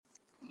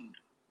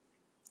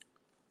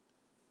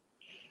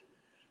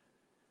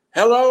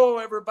Hello,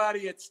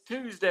 everybody. It's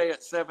Tuesday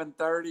at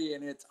 7:30,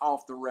 and it's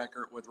Off the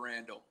Record with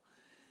Randall,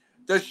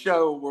 the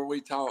show where we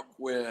talk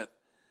with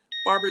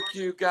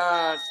barbecue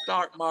guys,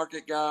 stock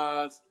market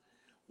guys.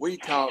 We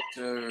talk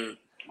to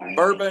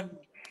bourbon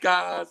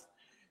guys,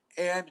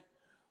 and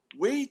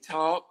we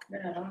talk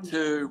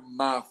to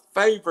my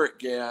favorite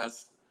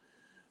guest,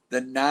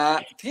 the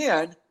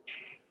 10.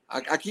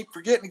 I keep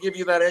forgetting to give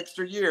you that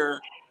extra year.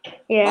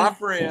 Yeah, My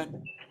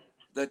friend,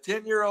 the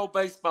 10-year-old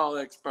baseball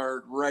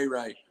expert, Ray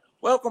Ray.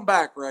 Welcome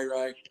back, Ray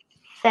Ray.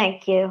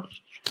 thank you.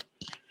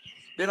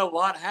 Been a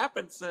lot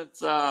happened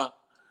since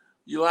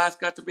you last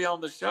got to be on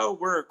the show.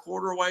 We're a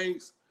quarter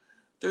ways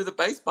through the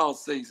baseball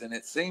season.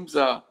 It seems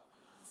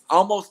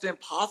almost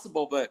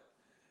impossible, but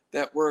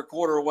that we're a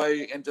quarter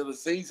way into the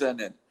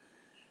season.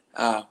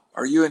 And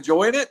are you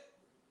enjoying it?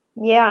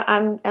 Yeah,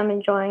 I'm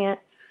enjoying it.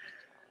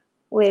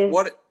 We've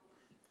What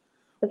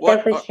we've what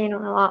definitely seen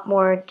a lot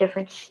more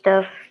different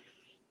stuff.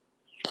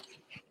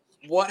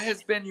 what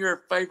has been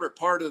your favorite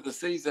part of the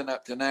season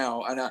up to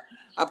now? And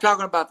I'm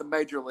talking about the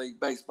Major League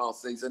Baseball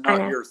season, I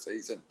not know. your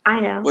season, I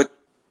know.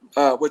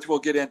 which we'll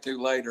get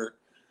into later.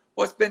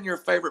 What's been your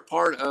favorite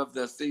part of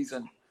the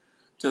season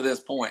to this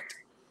point?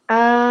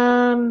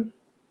 Um,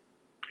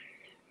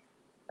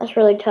 that's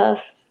really tough.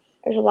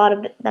 There's a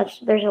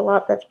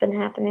lot that's been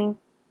happening.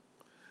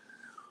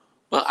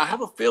 Well, I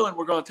have a feeling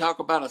we're going to talk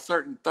about a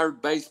certain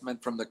third baseman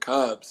from the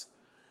Cubs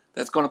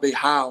that's going to be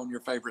high on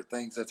your favorite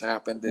things that's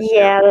happened this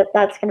year. Yeah,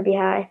 that's gonna be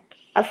high.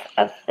 I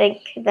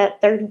think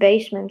that third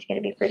baseman's gonna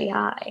be pretty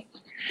high.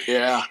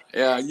 Yeah.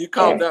 You Yeah.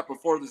 called that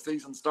before the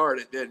season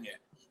started, didn't you?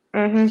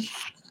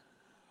 Mhm.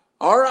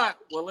 All right.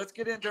 Well, let's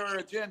get into our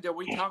agenda.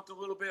 We talked a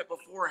little bit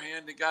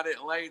beforehand and got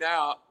it laid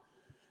out.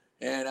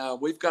 And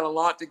we've got a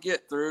lot to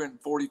get through in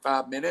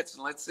 45 minutes.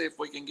 And let's see if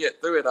we can get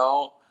through it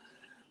all.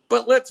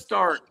 But let's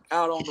start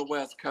out on the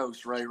West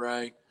Coast, Ray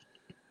Ray,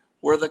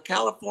 where the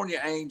California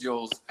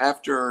Angels,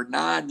 after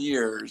 9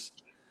 years,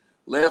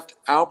 left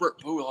Albert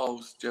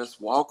Pujols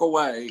just walk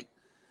away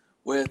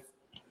with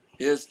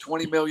his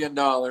 $20 million,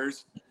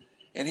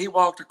 and he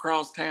walked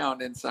across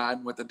town and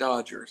signed with the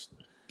Dodgers.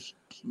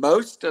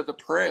 Most of the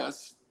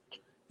press,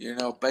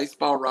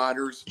 baseball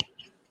writers,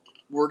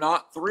 were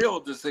not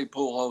thrilled to see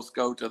Pujols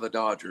go to the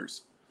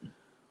Dodgers.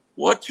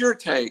 What's your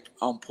take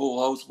on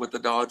Pujols with the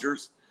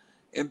Dodgers,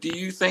 and do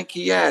you think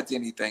he adds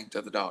anything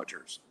to the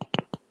Dodgers?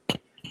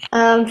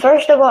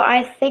 First of all,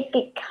 I think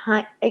it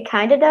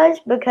kind of does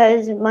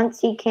because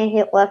Muncy can't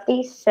hit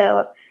lefties,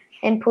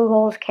 and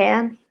Pujols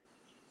can.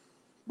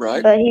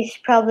 Right? But he's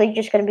probably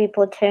just going to be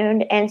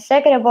platooned. And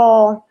second of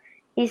all,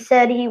 he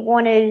said he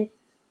wanted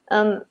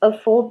a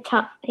full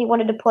time. He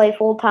wanted to play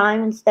full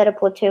time instead of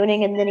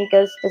platooning, and then he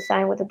goes to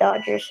sign with the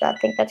Dodgers. So I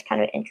think that's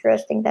kind of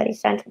interesting that he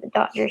signed to the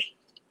Dodgers.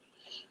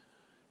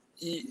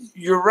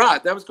 You're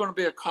right. That was going to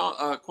be a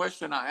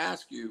question I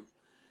asked you.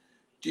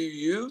 Do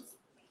you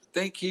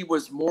think he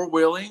was more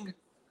willing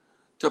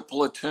to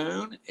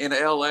platoon in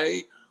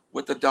LA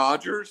with the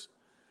Dodgers,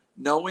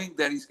 knowing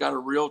that he's got a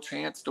real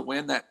chance to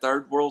win that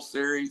third World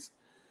Series?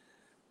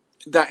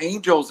 The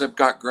Angels have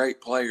got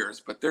great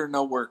players, but they're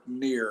nowhere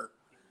near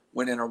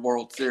winning a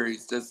World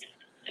Series. Does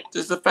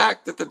the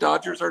fact that the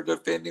Dodgers are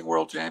defending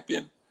world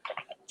champion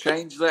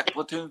change that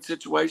platoon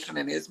situation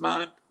in his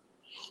mind?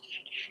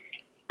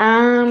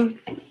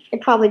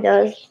 It probably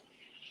does,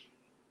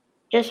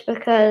 just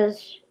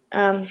because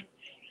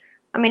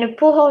I mean, if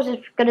Pujols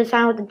is going to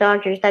sign with the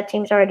Dodgers, that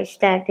team's already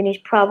stacked, and he's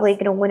probably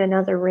going to win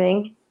another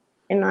ring,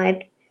 in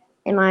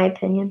my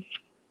opinion.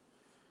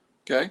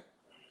 Okay.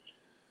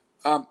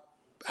 How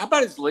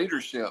about his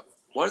leadership?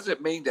 What does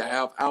it mean to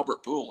have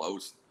Albert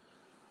Pujols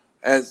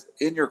as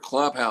in your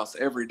clubhouse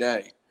every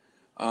day?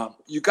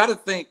 You got to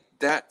think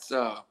it's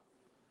a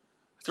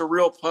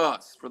real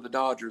plus for the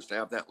Dodgers to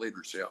have that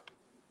leadership.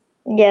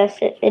 Yes,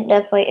 it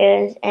definitely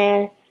is,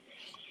 and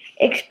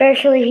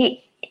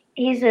especially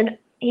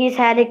he's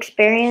had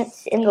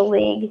experience in the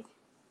league,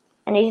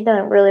 and he's done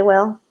it really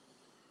well.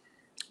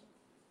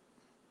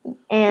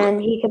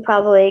 And he could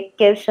probably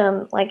give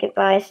some like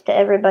advice to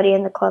everybody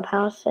in the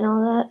clubhouse and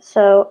all that.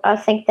 So I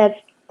think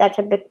that's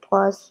a big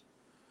plus.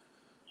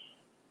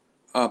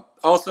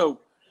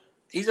 Also,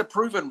 he's a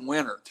proven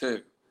winner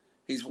too.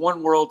 He's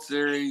won World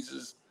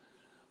Series,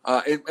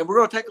 and we're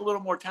going to take a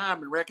little more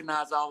time and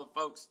recognize all the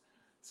folks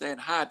saying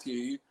hi to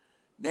you.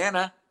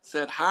 Nana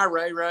said hi,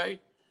 Ray Ray,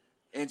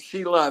 and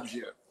she loves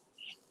you.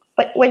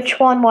 But which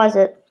one was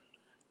it?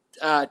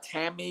 Tammy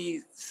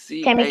Tammy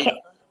C. Tammy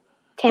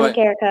But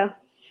Carrico.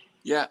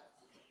 yeah,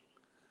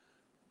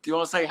 do you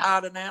want to say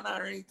hi to Nana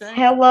or anything?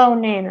 Hello,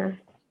 Nana.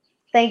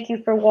 Thank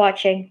you for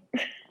watching.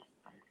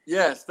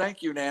 Yes,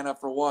 thank you, Nana,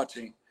 for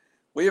watching.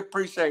 We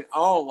appreciate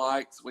all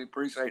likes. We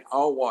appreciate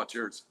all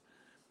watchers.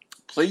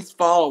 Please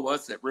follow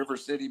us at River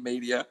City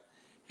Media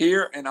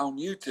here and on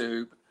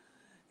YouTube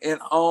and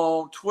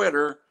on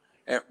Twitter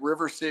at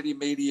River City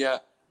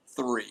Media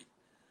 3.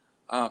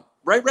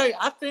 Ray,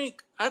 I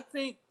think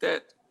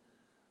that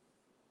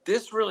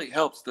this really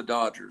helps the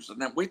Dodgers. And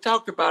then we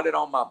talked about it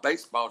on my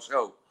baseball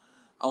show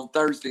on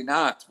Thursday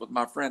nights with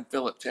my friend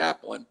Philip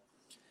Chaplin.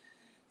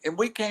 and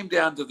we came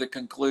down to the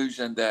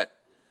conclusion that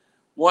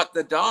what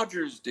the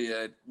Dodgers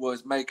did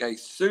was make a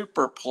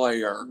super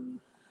player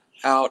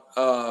out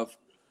of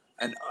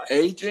an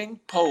aging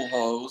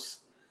Pujols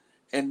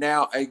and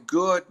now a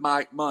good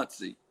Mike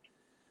Muncy.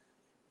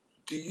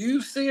 Do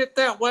you see it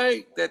that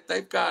way? That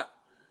they've got,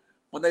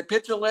 when they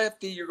pitch a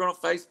lefty, you're going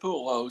to face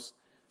Pujols.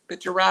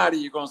 Pitch a righty,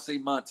 you're going to see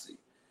Muncy.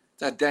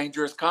 It's a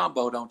dangerous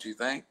combo, don't you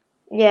think?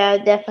 Yeah,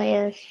 it definitely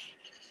is.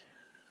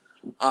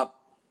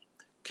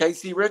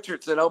 Casey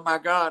Richards said, "Oh my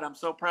God, I'm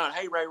so proud.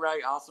 Hey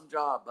Ray, awesome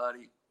job,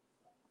 buddy."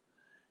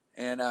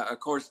 And of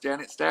course,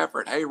 Janet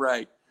Stafford, "Hey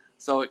Ray,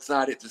 so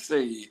excited to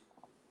see you."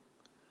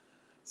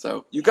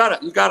 So you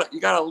got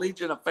a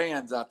legion of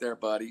fans out there,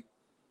 buddy.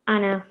 I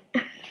know.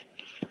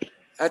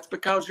 That's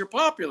because you're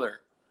popular.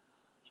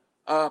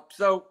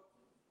 So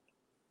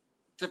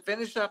to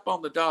finish up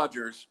on the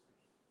Dodgers,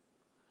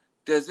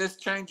 does this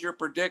change your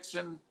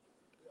prediction?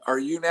 Are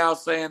you now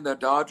saying the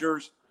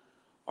Dodgers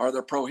are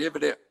the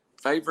prohibitive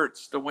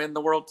favorites to win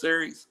the World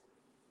Series?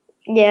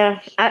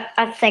 Yeah,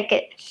 I think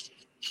it's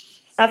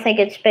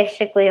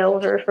basically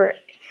over for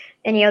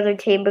any other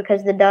team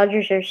because the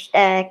Dodgers are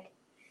stacked,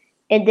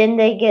 and then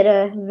they get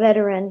a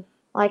veteran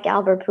like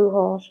Albert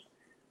Pujols,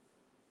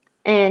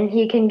 and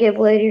he can give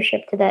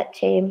leadership to that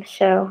team.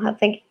 So I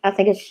think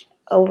it's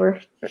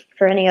over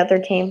for any other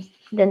team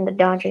than the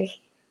Dodgers.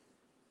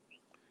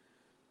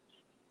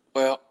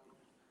 Well,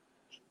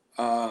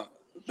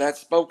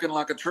 that's spoken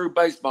like a true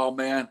baseball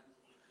man,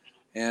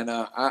 and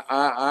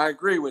I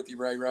agree with you,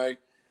 Ray.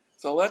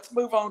 So let's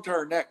move on to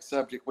our next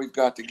subject we've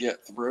got to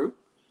get through.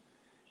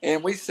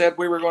 And we said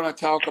we were going to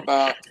talk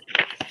about.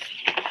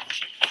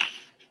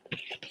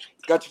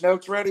 Got your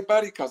notes ready,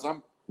 buddy? Because I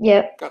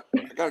got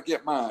to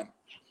get mine.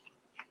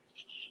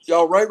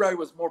 Y'all, Ray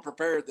was more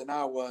prepared than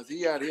I was.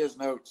 He had his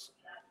notes.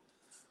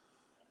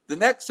 The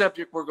next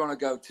subject we're going to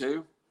go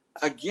to,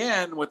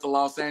 again with the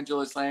Los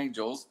Angeles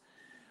Angels.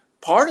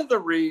 Part of the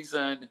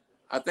reason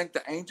I think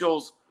the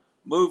Angels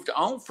moved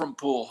on from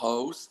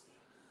Pujols,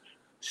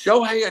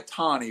 Shohei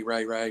Ohtani,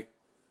 Ray.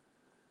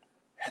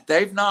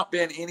 They've not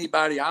been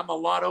anybody. I'm a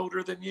lot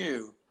older than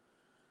you.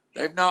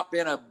 They've not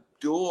been a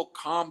dual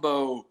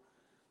combo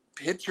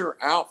pitcher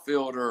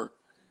outfielder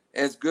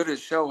as good as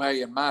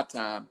Shohei in my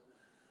time.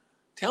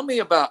 Tell me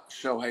about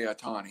Shohei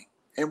Ohtani.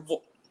 And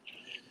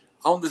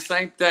on the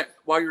same thing,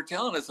 while you're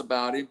telling us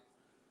about him,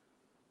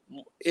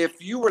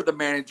 if you were the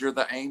manager of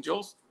the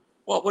Angels,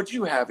 what would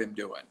you have him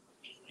doing?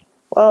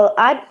 Well,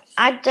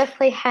 I'd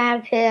definitely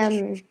have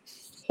him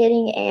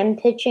hitting and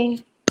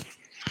pitching,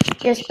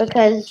 just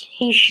because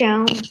he's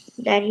shown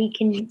that he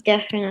can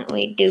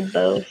definitely do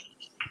both.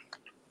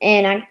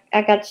 And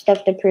I got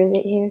stuff to prove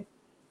it here.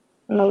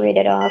 I'm gonna read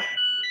it off.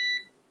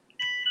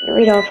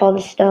 Read off all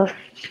the stuff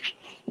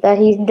that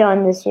he's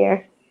done this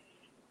year.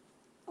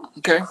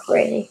 Okay.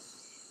 Crazy.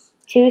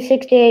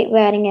 268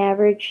 batting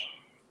average,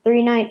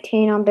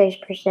 319 on base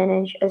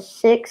percentage, a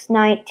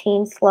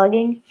 619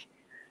 slugging,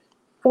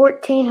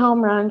 14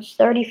 home runs,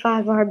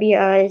 35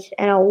 RBIs,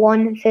 and a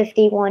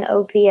 151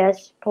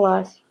 OPS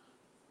plus.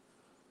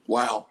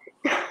 Wow.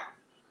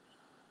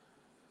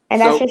 And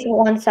that's just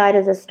one side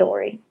of the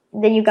story.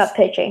 Then you got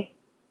pitching.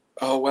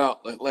 Oh, well,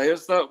 lay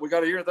us up. We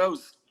got to hear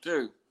those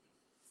too.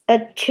 A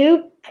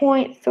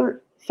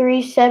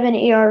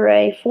 2.37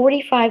 ERA,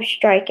 45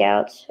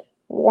 strikeouts,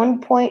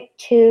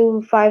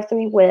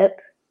 1.253 whip.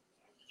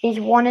 He's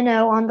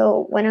 1-0 on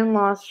the win and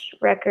loss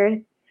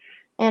record,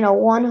 and a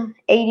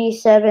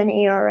 187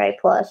 ERA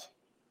plus.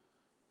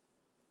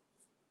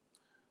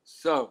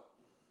 So,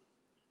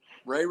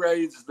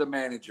 Ray's the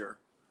manager.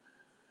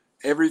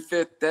 Every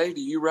fifth day,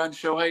 do you run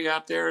Shohei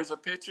out there as a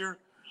pitcher?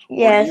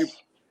 Yes.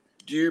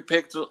 Do you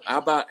pick, how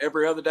about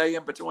every other day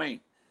in between?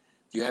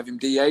 Do you have him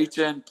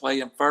DHing,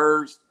 playing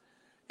first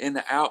in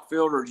the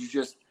outfield, or do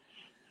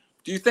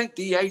you think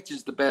DH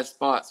is the best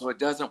spot so it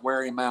doesn't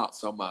wear him out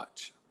so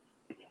much?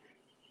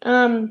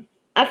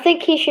 I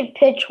think he should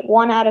pitch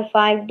 1 out of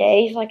 5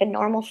 days like a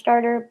normal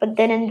starter, but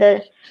then in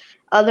the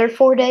other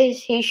 4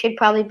 days, he should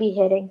probably be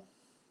hitting.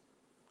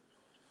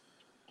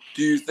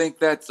 Do you think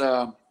it's,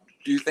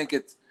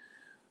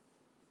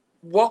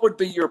 what would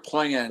be your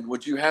plan?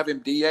 Would you have him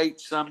DH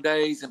some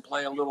days and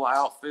play a little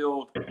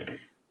outfield?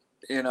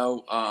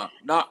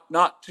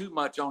 Not too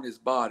much on his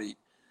body,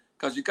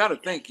 because you got to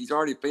think he's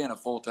already been a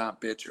full-time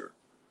pitcher.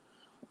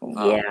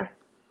 Yeah.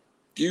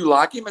 Do you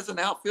like him as an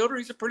outfielder?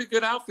 He's a pretty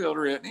good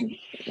outfielder, isn't he?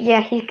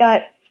 Yeah, he's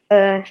got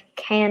a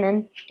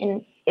cannon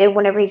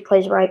whenever he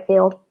plays right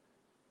field.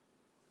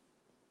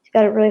 He's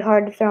got a really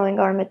hard throwing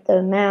arm at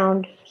the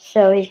mound,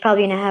 so he's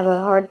probably going to have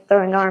a hard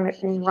throwing arm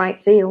in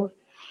right field.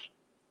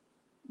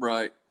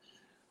 Right.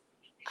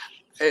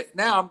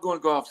 Now I'm going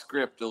to go off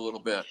script a little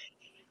bit.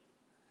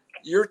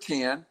 You're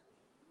 10,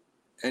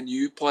 and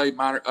you play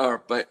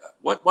minor. But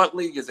what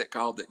league is it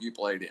called that you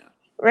played in?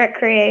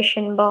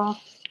 Recreation ball.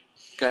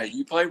 Okay,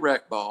 you play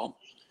rec ball.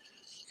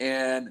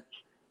 And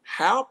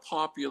how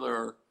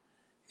popular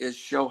is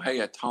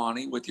Shohei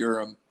Ohtani with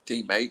your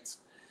teammates?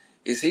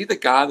 Is he the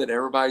guy that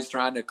everybody's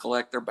trying to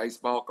collect their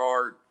baseball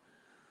card?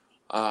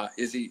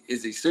 Is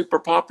he super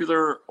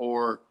popular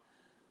or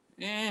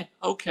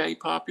okay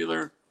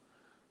popular?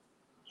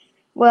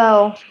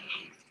 Well,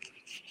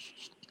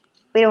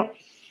 we don't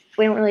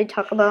really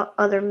talk about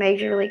other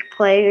major league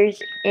players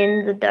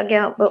in the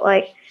dugout, but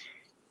like,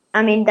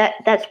 I mean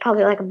that's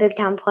probably like a big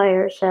time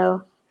player.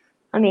 So,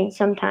 I mean,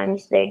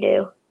 sometimes they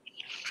do.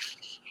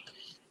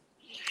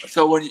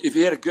 So if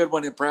you had a good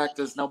one in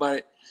practice,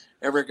 nobody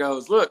ever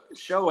goes, look,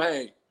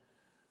 Shohei.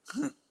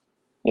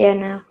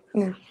 Yeah,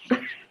 no.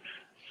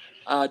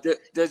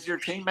 Does your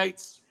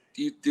teammates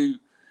do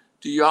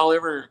you all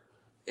ever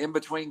in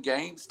between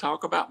games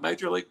talk about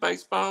Major League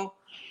Baseball,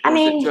 I or is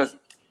it mean, just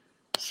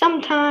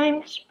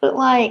sometimes, but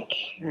like,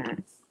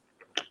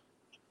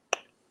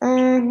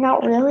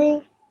 not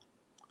really.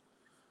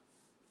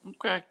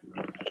 okay?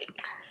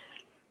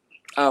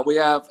 We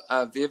have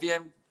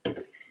Vivian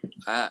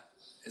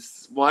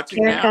is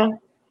watching now.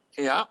 Jericho.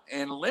 Yeah,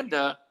 and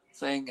Linda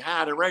saying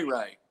hi to Ray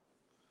Ray.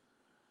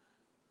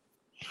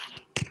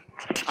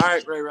 All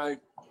right, Ray Ray.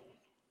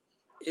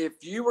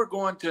 If you were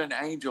going to an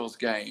Angels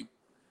game,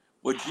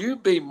 would you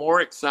be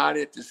more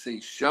excited to see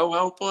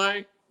Shohei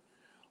play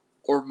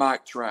or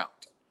Mike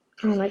Trout?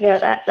 Oh my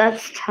god,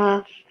 that's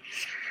tough.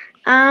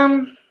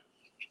 Um,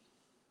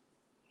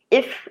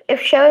 if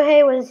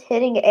Shohei was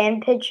hitting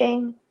and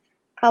pitching,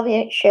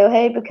 probably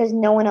Shohei because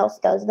no one else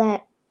does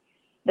that.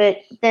 But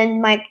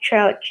then Mike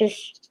Trout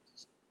just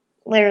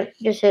literally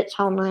just hits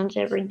home runs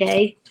every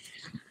day.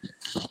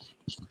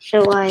 So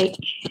like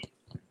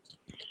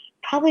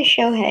probably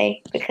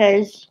Shohei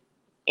because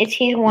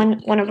he's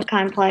one of a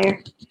kind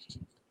player.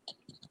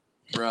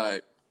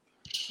 Right.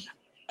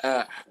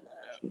 Uh,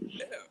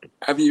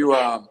 have you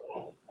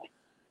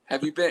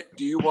been?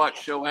 Do you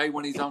watch Shohei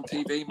when he's on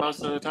TV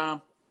most of the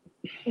time?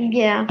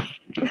 Yeah.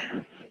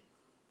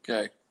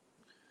 Okay.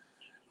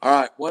 All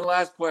right. One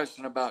last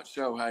question about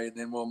Shohei, and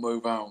then we'll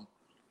move on.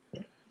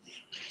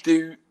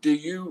 Do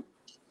you?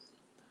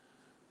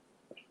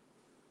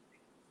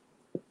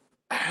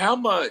 How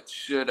much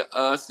should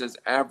us as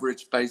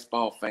average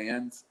baseball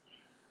fans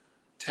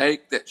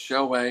take that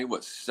Shohei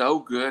was so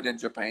good in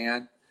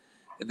Japan,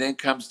 and then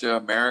comes to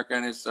America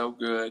and is so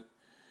good?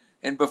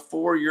 And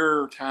before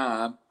your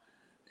time,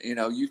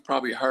 you've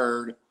probably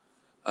heard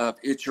of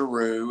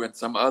Ichiro and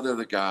some other of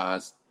the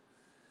guys.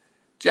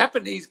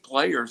 Japanese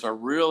players are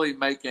really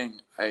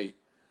making a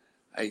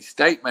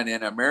statement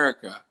in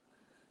America.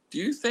 Do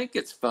you think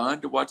it's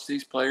fun to watch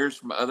these players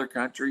from other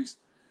countries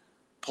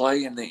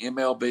play in the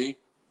MLB?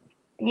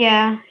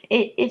 Yeah,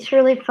 it's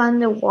really fun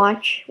to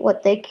watch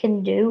what they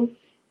can do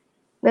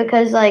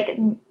because like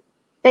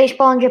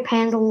baseball in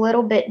Japan's a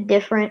little bit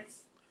different,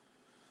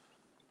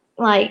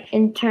 like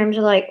in terms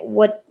of like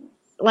what,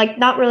 like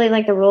not really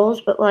like the rules,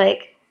 but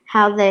like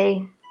how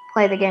they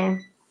play the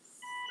game.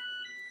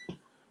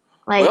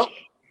 Like Well,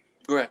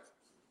 go ahead.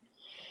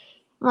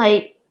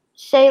 like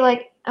say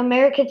like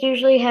Americans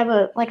usually have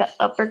a like an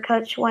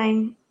uppercut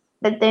swing,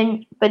 but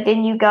then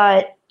you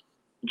got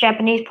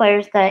Japanese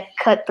players that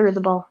cut through the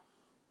ball.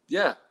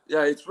 Yeah,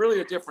 it's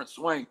really a different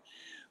swing.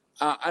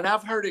 And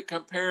I've heard it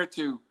compared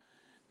to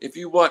if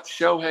you watch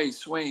Shohei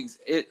swings,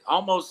 it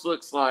almost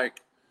looks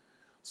like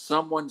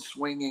someone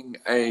swinging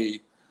a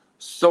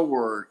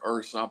sword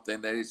or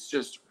something, that it's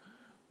just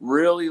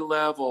really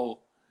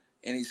level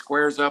and he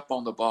squares up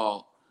on the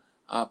ball.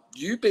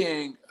 You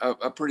being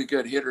a pretty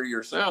good hitter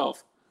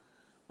yourself,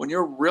 when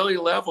you're really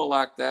level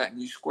like that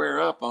and you square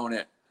up on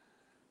it,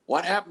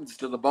 what happens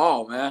to the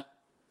ball, man?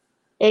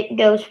 It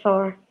goes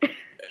far.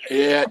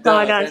 Yeah, it That's all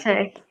I does. gotta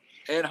say.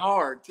 And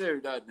hard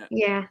too, doesn't it?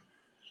 Yeah.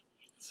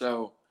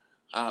 So,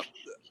 uh,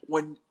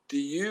 when do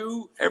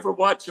you ever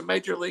watch a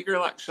major leaguer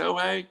like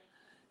Shohei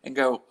and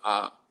go,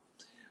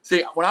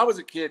 see, when I was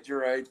a kid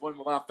your age, one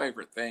of my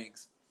favorite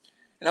things,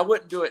 and I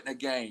wouldn't do it in a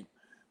game,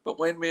 but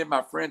when me and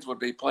my friends would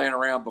be playing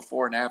around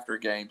before and after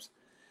games,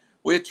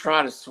 we'd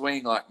try to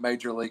swing like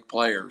major league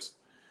players.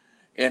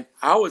 And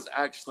I was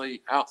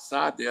actually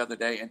outside the other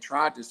day and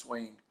tried to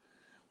swing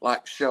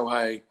like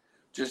Shohei,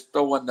 just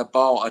throwing the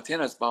ball, a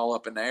tennis ball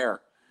up in the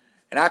air.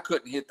 And I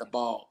couldn't hit the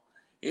ball.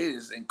 It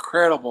is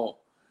incredible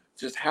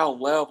just how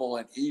level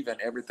and even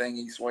everything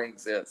he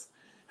swings is.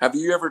 Have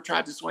you ever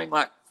tried to swing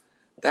like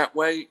that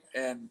way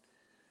and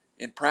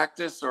in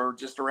practice or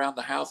just around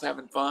the house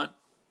having fun?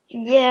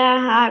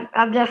 Yeah,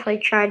 I've definitely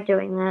tried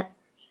doing that.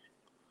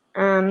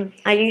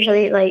 I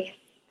usually like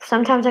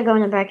sometimes I go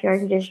in the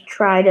backyard and just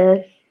try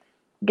to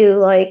do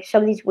like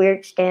some of these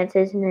weird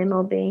stances in the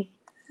MLB.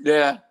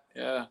 Yeah.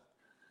 Like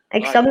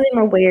Like some of them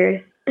are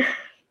weird.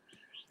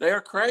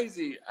 they're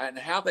crazy, and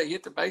how they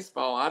hit the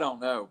baseball, I don't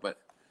know, but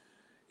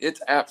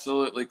it's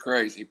absolutely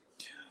crazy.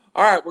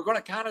 All right, we're going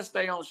to kind of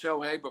stay on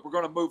Shohei, but we're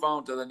going to move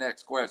on to the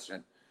next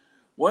question.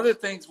 One of the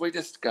things we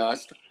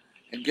discussed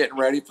in getting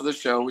ready for the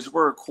show is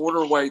we're a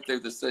quarter way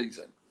through the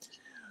season.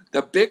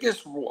 The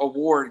biggest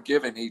award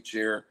given each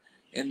year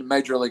in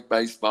Major League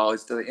Baseball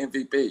is to the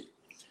MVP.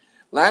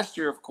 Last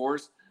year, of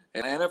course,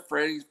 Atlanta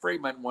Freddie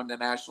Freeman won the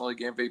National League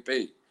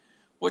MVP,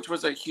 which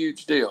was a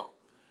huge deal.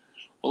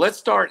 Well, let's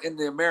start in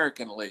the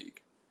American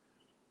League.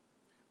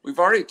 We've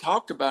already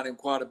talked about him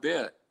quite a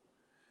bit.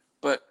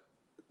 but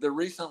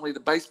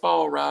the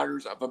Baseball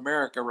Writers of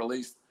America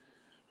released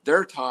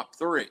their top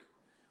 3,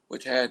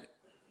 which had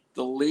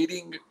the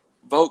leading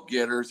vote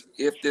getters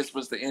if this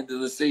was the end of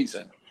the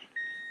season.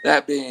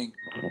 That being,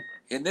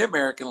 in the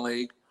American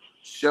League,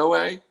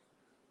 Shohei,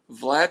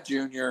 Vlad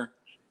Jr.,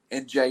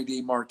 and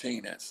JD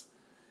Martinez.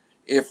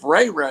 If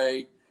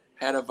Ray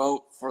had a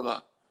vote for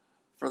the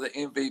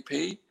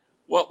MVP,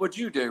 what would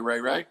you do,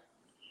 Ray?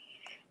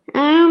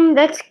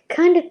 That's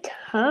kind of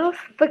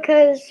tough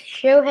because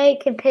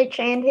Shohei can pitch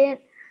and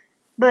hit,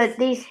 but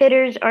these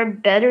hitters are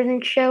better than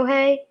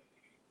Shohei,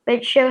 but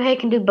Shohei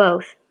can do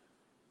both.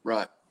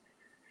 Right.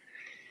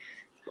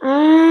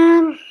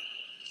 I'm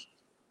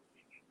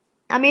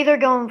either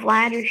going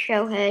Vlad or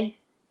Shohei.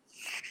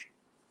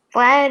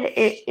 Vlad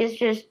is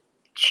just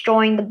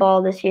destroying the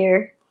ball this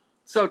year.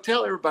 So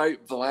tell everybody,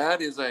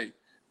 Vlad is a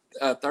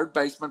third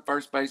baseman,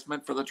 first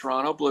baseman for the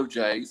Toronto Blue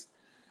Jays.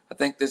 I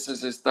think this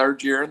is his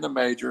 3rd year in the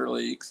major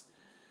leagues.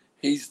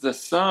 He's the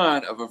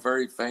son of a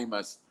very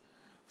famous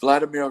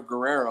Vladimir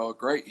Guerrero, a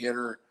great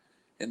hitter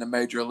in the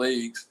major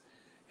leagues.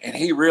 And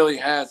he really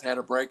has had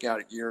a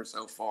breakout year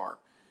so far.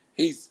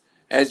 He's,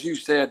 as you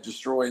said,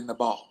 destroying the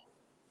ball.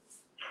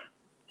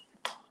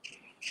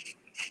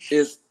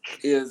 Is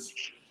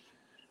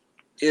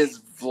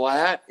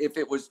Vlad, if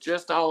it was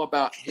just all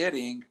about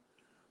hitting,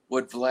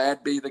 would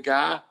Vlad be the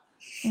guy?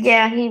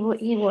 Yeah, he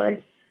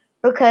would.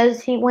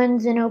 Because he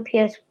wins in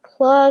OPS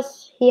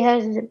plus, he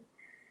has a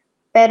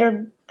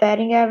better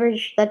batting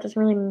average. That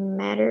doesn't really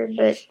matter,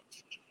 but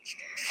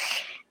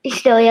he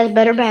has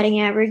better batting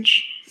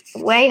average,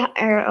 way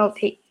higher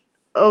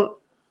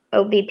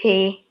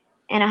OBP,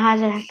 and it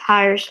has a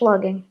higher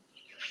slugging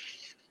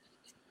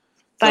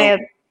by a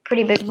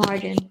pretty big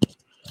margin.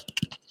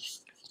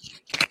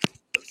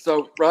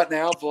 So right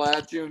now,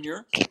 Vlad Jr.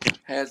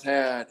 has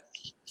had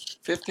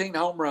 15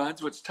 home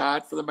runs, which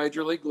tied for the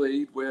major league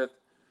lead with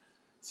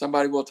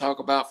somebody we'll talk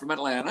about from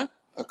Atlanta,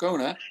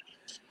 Acuna.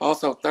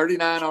 Also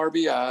 39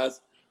 RBIs,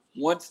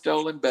 1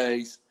 stolen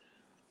base.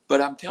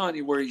 But I'm telling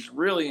you where he's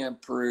really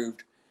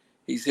improved.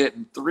 He's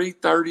hitting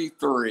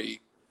 .333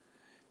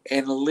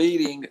 and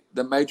leading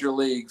the major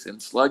leagues in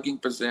slugging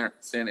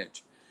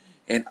percentage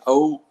and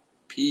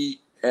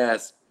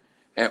OPS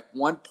at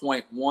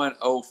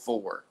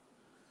 1.104.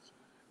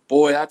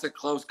 Boy, that's a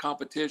close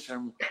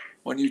competition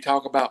when you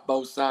talk about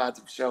both sides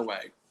of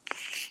Shohei.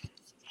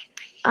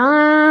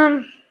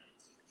 I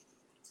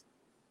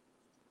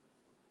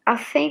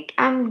think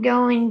I'm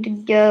going to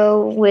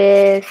go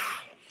with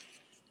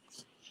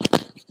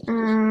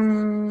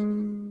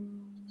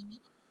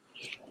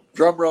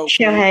drum roll.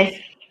 Shohei.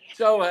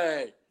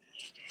 Shohei.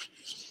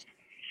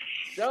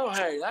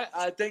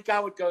 I think I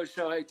would go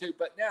Shohei too.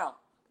 But now,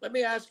 let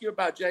me ask you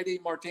about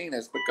JD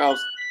Martinez,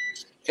 because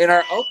in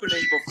our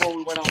opening before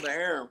we went on the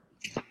air,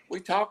 we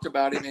talked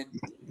about him, and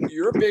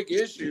your big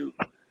issue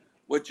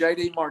with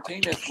JD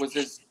Martinez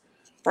was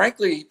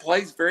frankly, he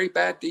plays very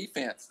bad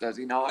defense, does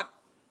he not?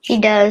 He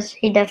does.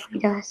 He definitely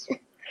does.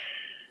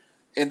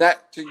 And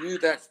that, to you,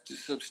 that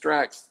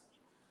subtracts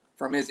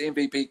from his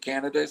MVP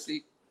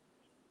candidacy?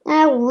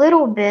 A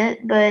little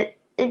bit, but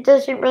it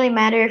doesn't really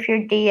matter if you're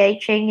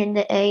DHing in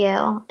the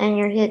AL and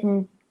you're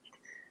hitting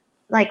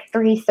like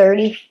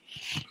 330.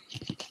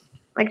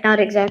 Like, not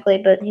exactly,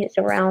 but he's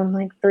around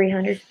like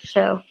 300.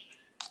 So.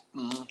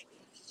 Mm-hmm.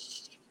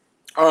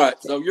 All right.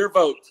 So your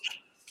votes: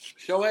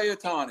 Shohei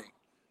Ohtani,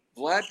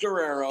 Vlad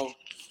Guerrero,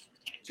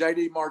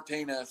 JD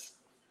Martinez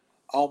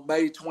on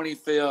May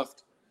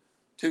 25th,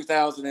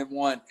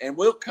 2001. And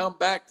we'll come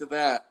back to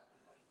that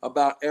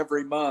about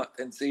every month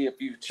and see if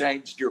you've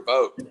changed your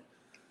vote.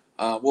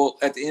 We'll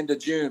at the end of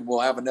June, we'll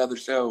have another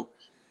show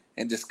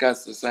and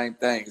discuss the same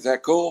thing. Is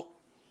that cool?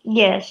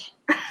 Yes.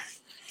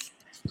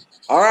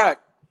 All right.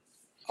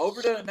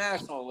 Over to the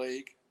National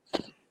League.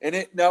 And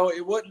it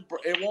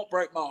won't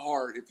break my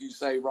heart if you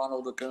say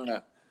Ronald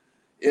Acuna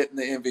hitting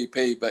the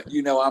MVP, but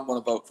I'm going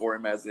to vote for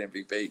him as the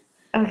MVP.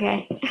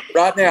 Okay.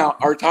 Right now,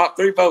 our top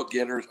 3 vote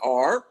getters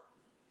are,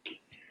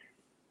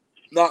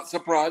 not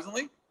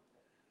surprisingly,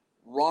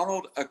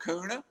 Ronald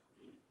Acuna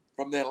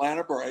from the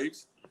Atlanta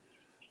Braves,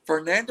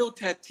 Fernando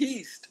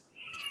Tatis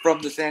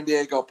from the San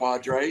Diego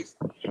Padres,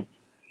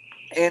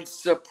 and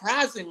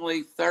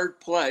surprisingly, 3rd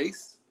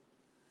place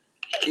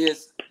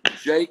is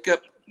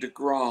Jacob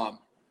deGrom,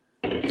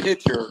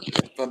 pitcher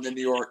from the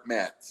New York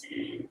Mets.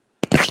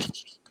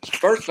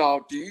 First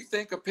off, do you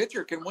think a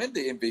pitcher can win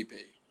the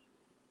MVP?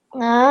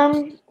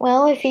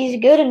 Well, if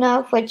he's good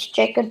enough, which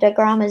Jacob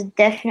deGrom has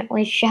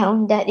definitely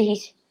shown that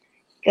he's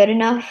good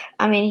enough,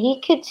 I mean,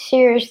 he could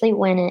seriously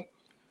win it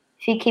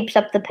if he keeps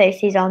up the pace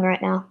he's on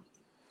right now.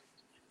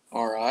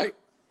 All right.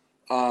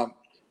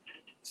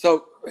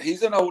 So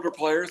he's an older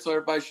player, so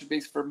everybody should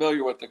be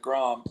familiar with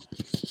deGrom.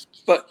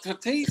 But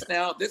Tatis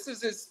now, this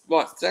is his,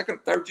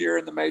 2nd, 3rd year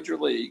in the major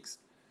leagues,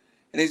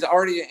 and he's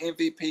already an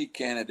MVP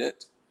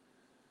candidate.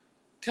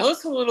 Tell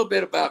us a little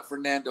bit about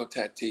Fernando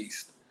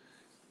Tatis.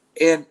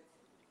 And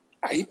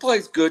he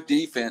plays good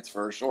defense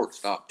for a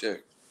shortstop, too.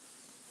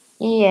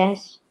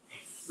 Yes.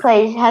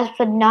 Has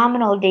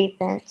phenomenal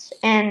defense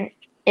and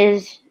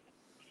is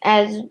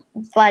as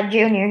Vlad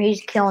Jr.,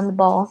 he's killing the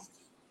ball.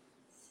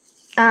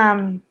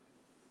 One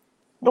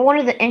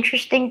of the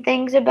interesting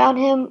things about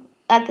him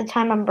at the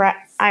time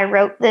I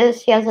wrote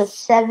this, he has a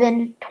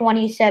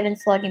 727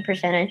 slugging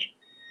percentage.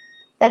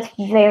 That's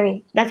a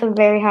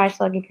very high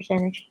slugging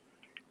percentage.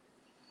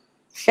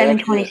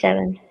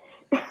 727.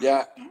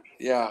 Yeah.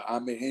 I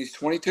mean, he's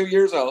 22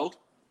 years old.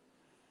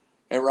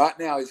 And right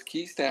now, his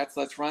key stats,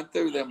 let's run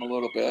through them a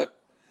little bit.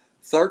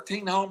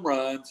 13 home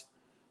runs,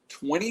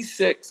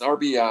 26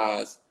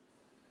 RBIs,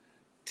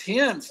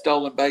 10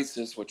 stolen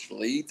bases, which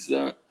leads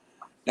the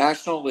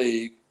National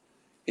League.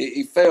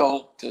 He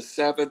fell to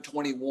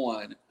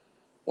 721.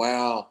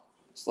 Wow.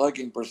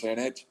 Slugging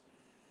percentage.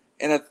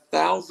 And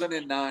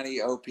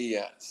 1,090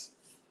 OPS.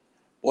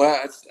 Well,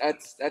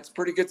 that's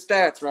pretty good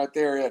stats right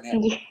there,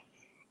 isn't it?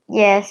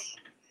 Yes.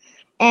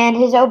 And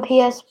his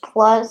OPS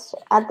plus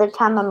at the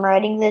time I'm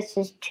writing this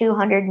is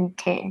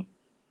 210.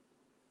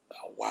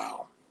 Oh,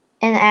 wow.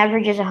 And the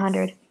average is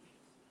 100.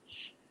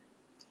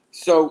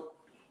 So,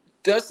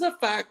 does the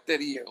fact that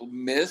he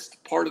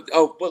missed part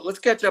of but let's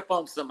catch up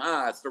on some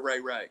highs to Ray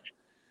Ray.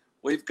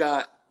 We've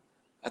got,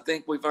 I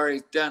think we've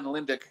already done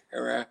Linda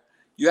Carrera.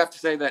 You have to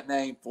say that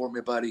name for me,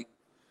 buddy.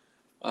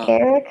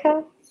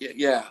 Erica?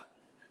 Yeah.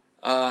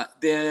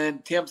 Then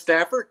Tim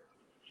Stafford.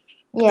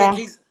 Yeah. I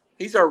think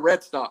he's our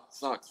Red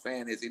Sox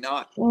fan, is he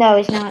not? No,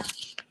 he's not.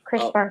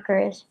 Chris Parker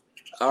is.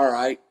 All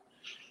right.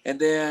 And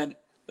then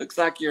looks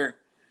like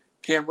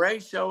can Ray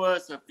show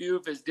us a few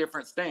of his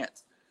different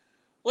stances?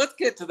 Let's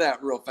get to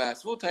that real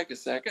fast. We'll take a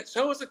second.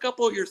 Show us a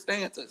couple of your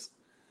stances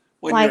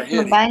when you're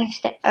hitting. Batting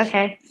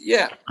okay.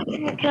 Yeah.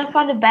 Can I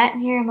find a bat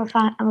in here? I'm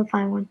gonna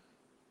find one.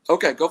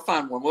 Okay, go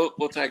find one.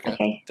 We'll take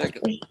okay. Take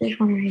it. There's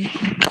one right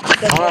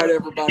here. All right,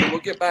 everybody. We'll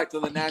get back to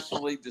the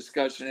National League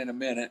discussion in a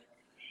minute.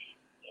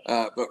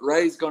 But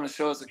Ray's going to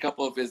show us a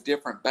couple of his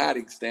different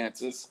batting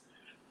stances.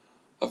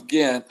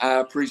 Again, I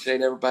appreciate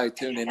everybody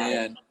tuning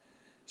in,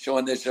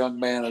 showing this young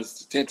man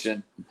his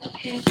attention.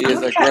 He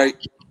is a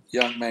great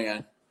young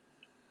man.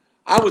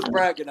 I was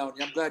bragging on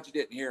you. I'm glad you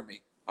didn't hear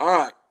me. All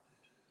right.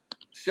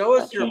 Show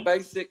us your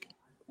basic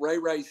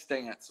Ray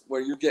stance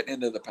where you're getting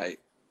into the plate.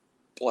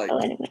 Wait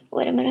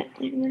a minute.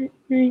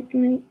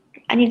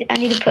 I need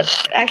to put.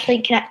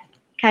 Actually, can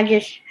I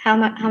just? How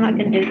am I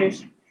going to do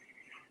this?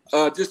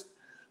 Just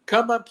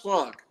come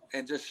unplug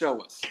and just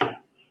show us.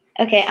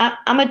 Okay,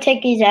 I'm gonna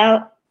take these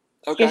out.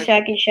 Okay. Just so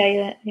I can show you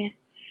that. Yeah.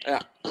 Yeah.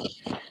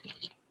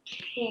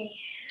 Okay.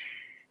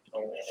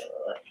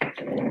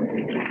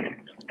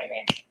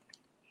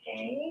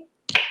 Okay.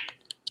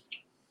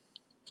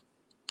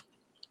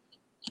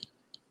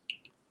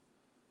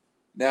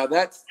 Now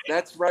that's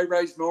Ray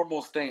Ray's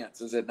normal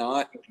stance, is it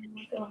not?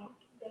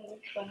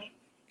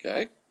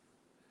 Okay.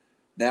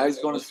 Now he's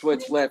going to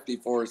switch lefty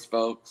for us,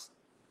 folks.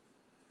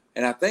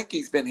 And I think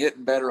he's been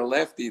hitting better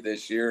lefty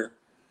this year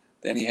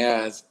than he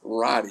has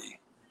righty.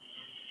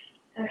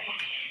 Okay.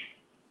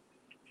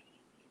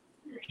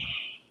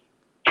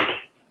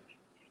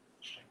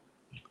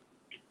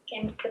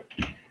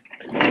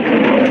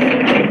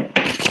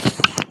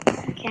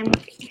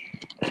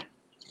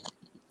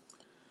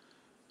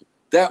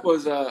 That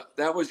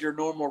was your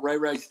normal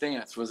Ray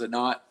stance, was it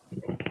not?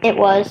 It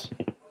was.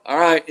 All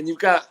right, and you've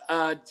got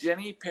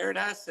Jenny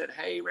Paradise said,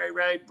 "Hey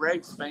Ray,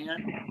 Braves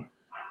fan,"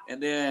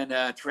 and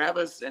then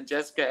Travis and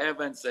Jessica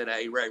Evans said,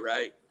 "Hey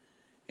Ray,"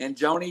 and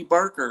Joni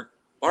Barker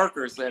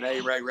said,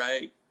 "Hey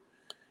Ray,"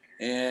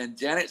 and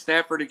Janet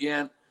Stafford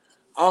again,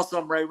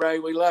 "Awesome Ray,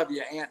 we love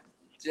you, Aunt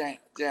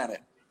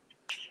Janet."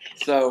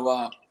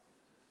 So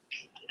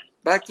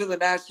back to the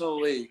National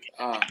League.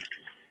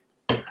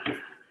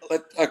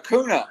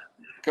 Acuna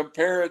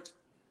compared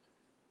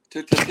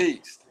to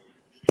Tatis.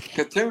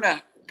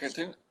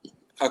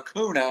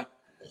 Acuna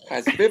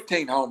has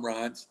 15 home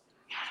runs,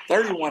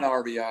 31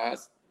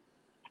 RBIs,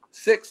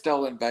 6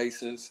 stolen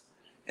bases,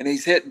 and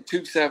he's hitting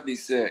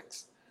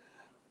 276.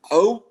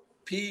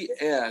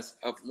 OPS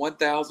of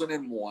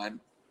 1,001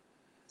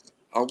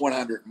 or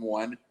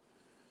 101,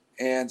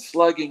 and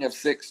slugging of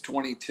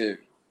 622.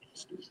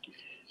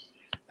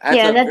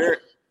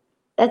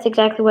 That's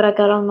exactly what I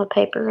got on the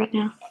paper right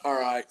now. All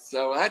right,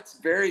 so that's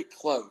very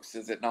close,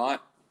 is it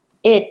not?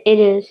 It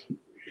is.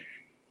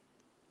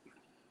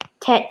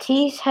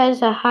 Tatis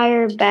has a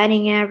higher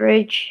batting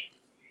average.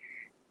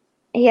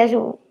 He has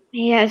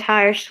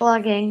higher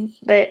slugging,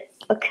 but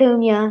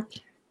Acuna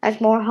has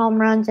more home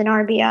runs and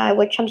RBI,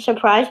 which I'm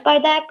surprised by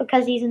that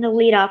because he's in the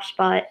leadoff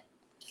spot.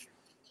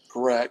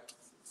 Correct.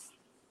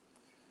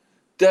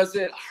 Does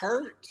it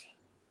hurt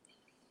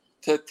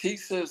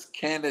Tatis's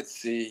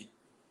candidacy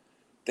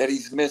that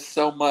he's missed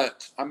so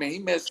much? I mean, he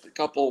missed a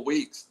couple of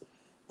weeks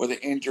with an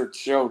injured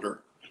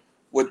shoulder.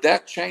 Would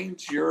that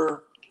change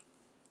your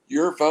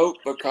vote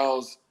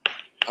because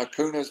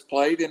Acuna's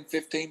played in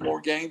 15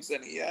 more games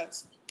than he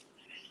has?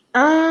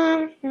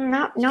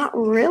 Not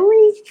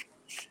really,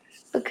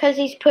 because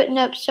he's putting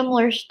up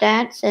similar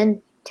stats,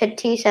 and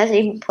Tatis hasn't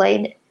even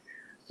played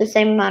the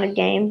same amount of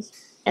games,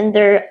 and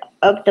they're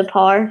up to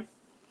par.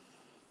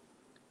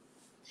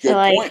 Good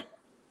point.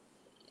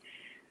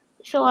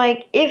 So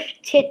like if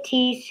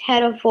Tatis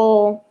had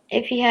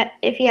if he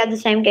had the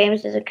same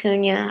games as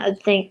Acuna,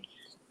 I'd think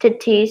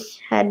Tatis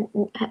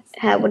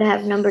would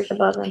have numbers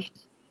above him.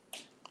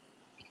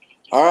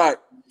 All right,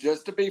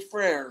 just to be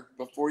fair,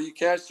 before you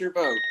cast your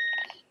vote,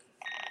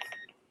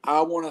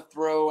 I want to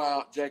throw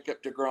out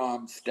Jacob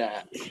deGrom's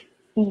stats.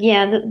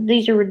 Yeah,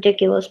 these are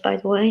ridiculous, by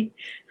the way.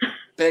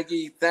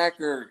 Peggy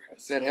Thacker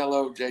said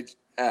hello,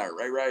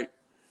 right.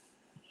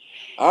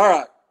 All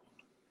right.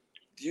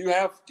 Do you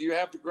have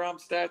deGrom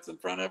stats in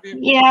front of you?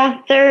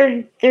 Yeah,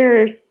 they're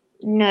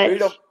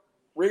nuts.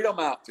 Read them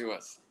out to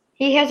us.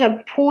 He has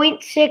a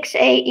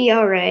 .68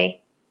 ERA,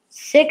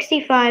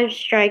 65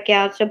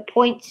 strikeouts, a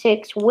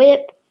 .6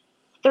 WHIP,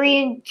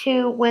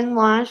 3-2 win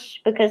loss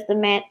because the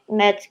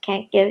Mets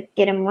can't get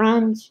him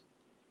runs,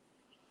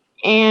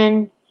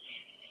 and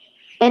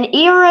an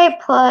ERA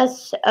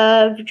plus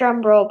of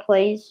drumroll,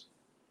 please.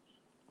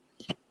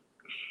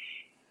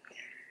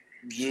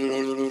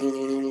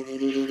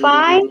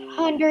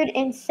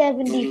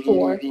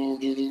 574.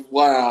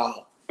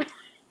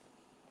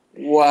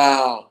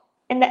 Wow.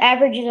 And the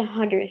average is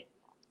 100.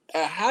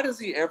 How does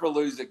he ever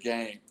lose a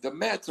game? The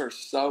Mets are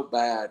so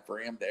bad for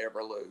him to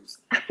ever lose.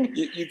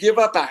 you give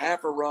up a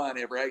half a run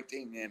every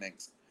 18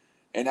 innings.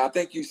 And I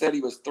think you said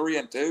he was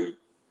 3-2.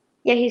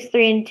 Yeah, he's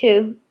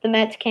 3-2. The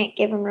Mets can't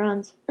give him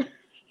runs.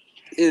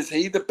 Is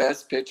he the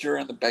best pitcher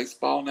in the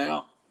baseball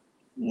now?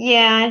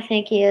 Yeah, I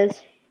think he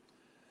is.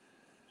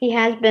 He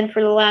has been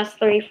for the last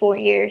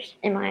 3-4 years,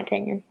 in my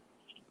opinion.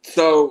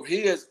 So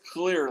he is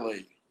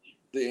clearly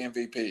the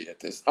MVP at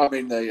this. I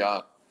mean,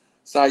 the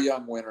Cy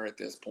Young winner at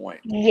this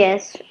point.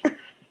 Yes.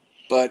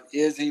 But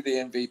is he the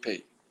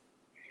MVP?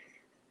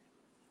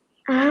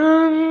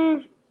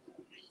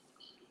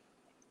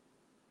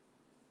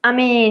 I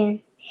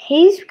mean,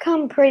 he's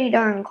come pretty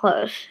darn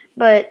close.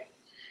 But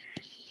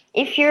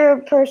if you're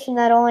a person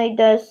that only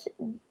does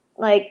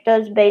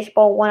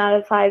baseball 1 out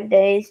of 5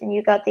 days, and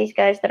you got these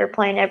guys that are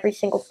playing every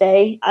single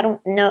day, I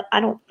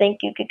don't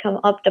think you could come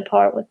up to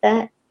par with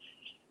that.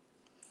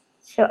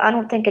 So I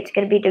don't think it's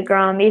going to be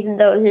deGrom, even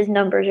though his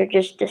numbers are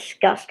just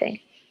disgusting.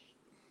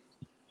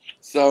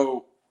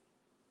 So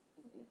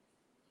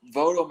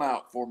vote him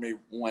out for me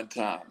one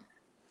time.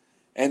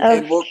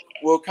 And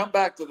we'll come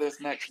back to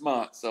this next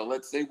month. So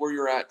let's see where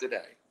you're at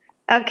today.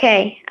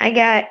 Okay, I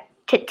got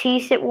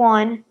Tatis at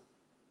 1,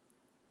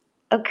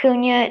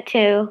 Acuna at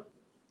 2,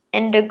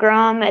 and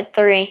deGrom at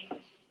 3.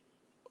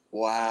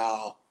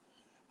 Wow.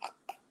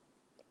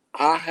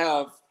 I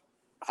have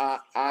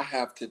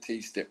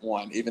Tatis at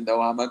 1, even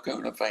though I'm a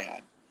Acuna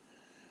fan.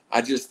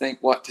 I just think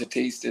what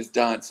Tatis has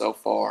done so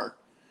far.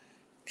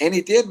 And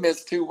he did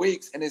miss 2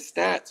 weeks, and his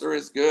stats are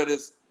as good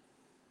as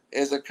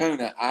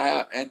Acuna.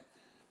 And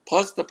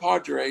plus the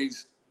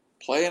Padres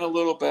playing a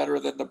little better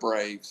than the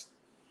Braves.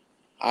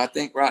 I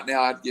think right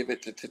now I'd give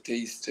it to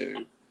Tatis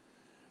too.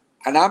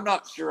 And I'm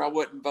not sure I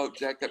wouldn't vote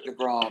Jacob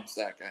deGrom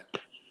second,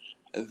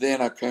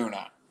 then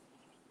Acuna.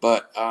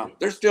 But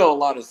there's still a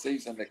lot of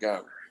season to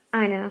go.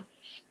 I know.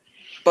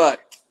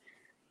 But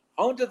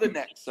on to the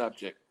next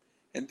subject.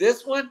 And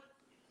this one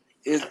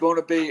is going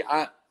to be,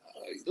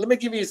 let me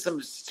give you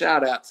some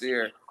shout outs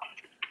here.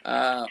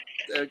 I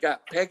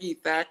got Peggy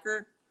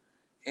Thacker.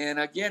 And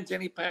again,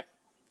 Jenny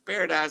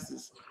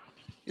Paradise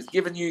is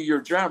giving you your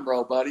drum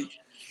roll, buddy.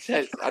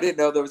 I didn't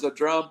know there was a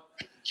drum.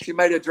 She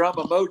made a drum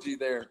emoji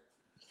there.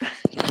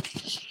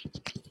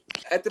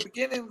 At the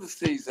beginning of the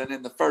season,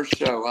 in the first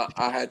show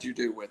I had you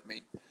do with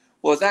me,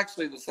 well, it's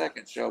actually the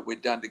second show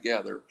we'd done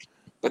together,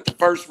 but the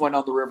first one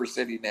on the River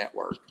City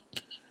Network.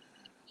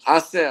 I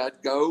said,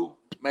 go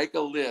make a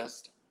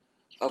list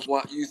of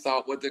what you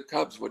thought what the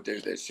Cubs would do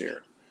this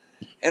year.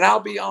 And I'll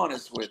be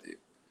honest with you.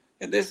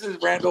 And this is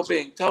Randall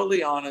being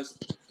totally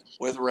honest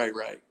with Ray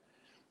Ray.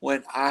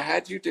 When I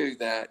had you do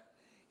that,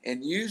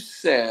 and you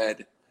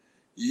said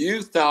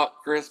you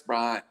thought Chris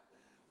Bryant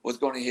was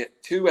going to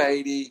hit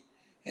 280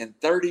 and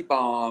 30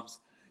 bombs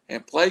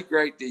and play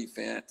great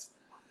defense,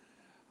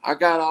 I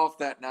got off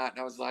that night and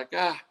I was like,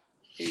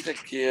 he's a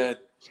kid.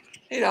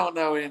 He don't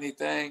know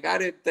anything. I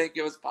didn't think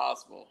it was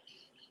possible.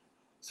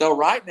 So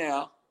right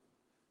now,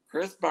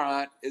 Chris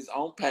Bryant is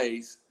on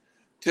pace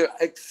to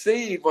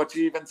exceed what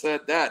you even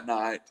said that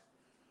night.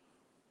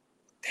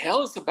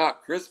 Tell us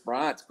about Chris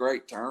Bryant's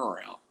great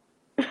turnaround.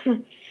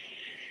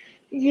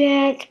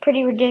 Yeah, it's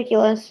pretty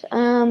ridiculous.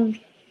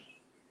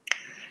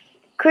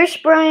 Chris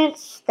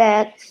Bryant's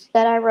stats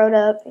that I wrote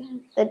up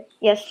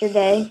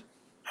yesterday: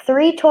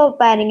 312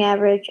 batting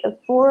average, a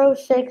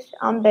 406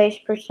 on base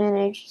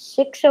percentage,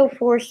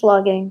 604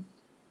 slugging,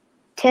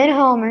 10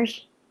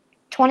 homers,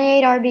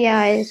 28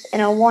 RBIs,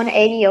 and a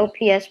 180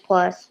 OPS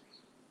plus.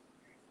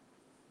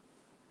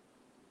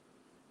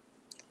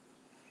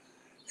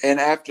 And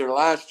after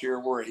last year,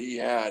 where he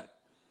had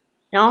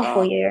an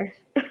awful year,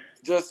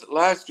 just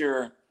last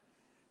year,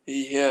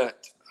 he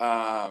hit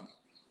 4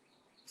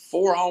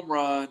 home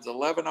runs,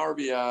 11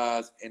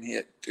 RBIs, and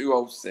hit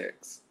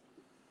 206.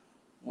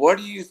 What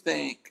do you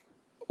think?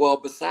 Well,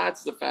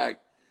 besides the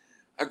fact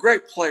a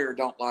great player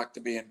don't like to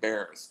be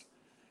embarrassed.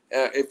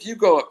 If you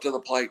go up to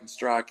the plate and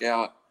strike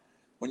out,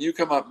 when you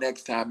come up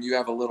next time, you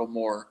have a little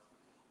more.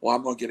 Well,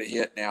 I'm going to get a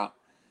hit now.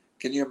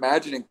 Can you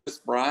imagine Chris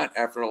Bryant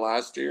after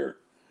last year,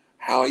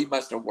 how he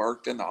must have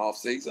worked in the off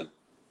season?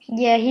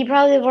 Yeah, he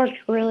probably worked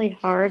really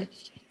hard.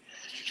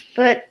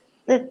 But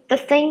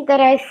the thing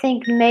that I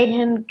think made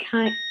him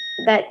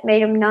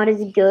not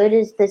as good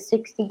is the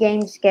 60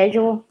 game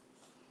schedule.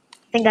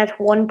 I think that's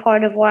one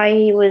part of why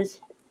he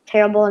was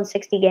terrible in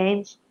 60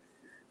 games.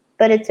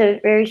 But it's a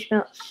very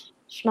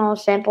small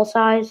sample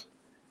size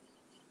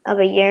of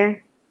a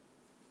year.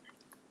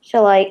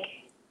 So, like,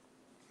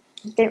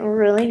 it didn't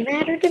really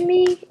matter to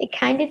me. It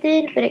kind of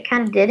did, but it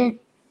kind of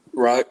didn't.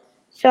 Right.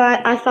 So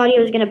I thought he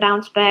was going to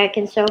bounce back,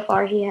 and so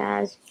far he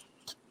has.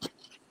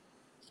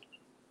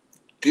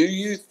 Do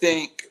you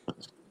think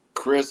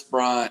Chris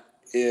Bryant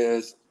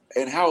is,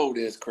 and how old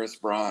is Chris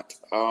Bryant?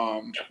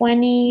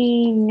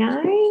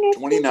 29?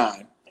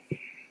 29.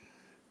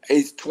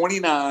 He's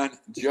 29,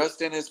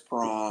 just in his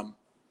prime.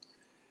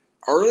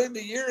 Early in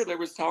the year, there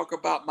was talk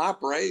about my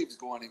Braves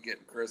going and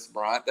getting Chris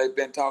Bryant. They've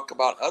been talking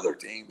about other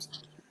teams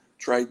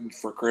trading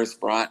for Chris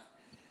Bryant.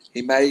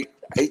 He made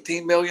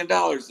 $18 million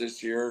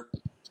this year,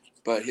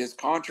 but his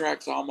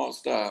contract's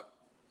almost up.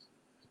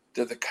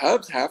 Do the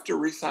Cubs have to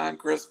re-sign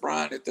Chris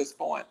Bryant at this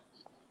point?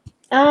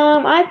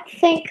 I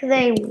think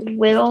they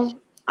will.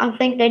 I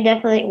think they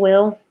definitely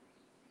will.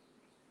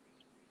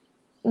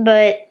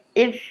 But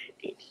if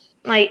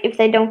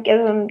they don't give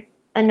him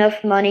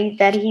enough money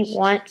that he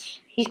wants,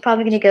 he's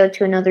probably going to go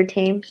to another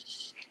team.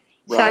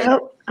 So Right.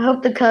 I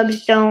hope the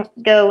Cubs don't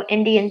go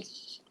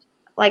Indians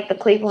like the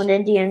Cleveland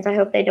Indians. I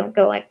hope they don't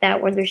go like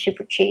that where they're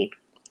super cheap.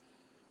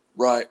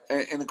 Right.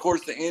 And of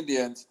course, the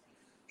Indians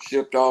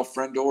shipped off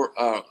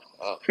Francisco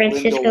Lindor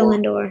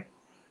Lindor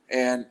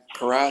and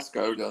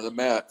Carrasco to the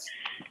Mets.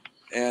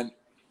 And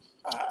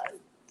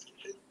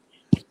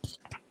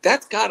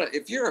that's got to,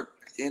 if you're an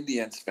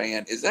Indians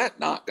fan, is that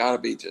not got to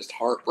be just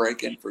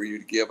heartbreaking for you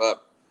to give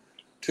up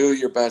two of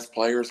your best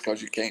players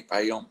because you can't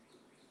pay them?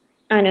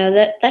 I know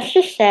that's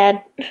just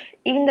sad.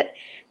 Even though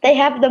they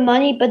have the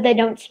money, but they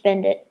don't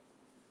spend it.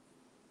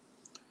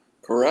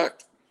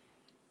 Correct.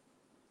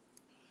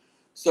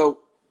 So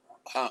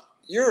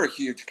you're a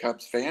huge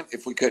Cubs fan,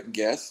 if we couldn't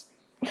guess.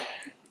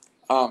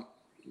 Who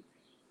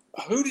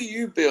do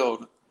you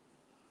build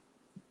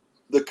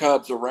the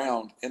Cubs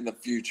around in the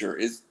future?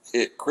 Is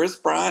it Chris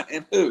Bryant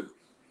and who?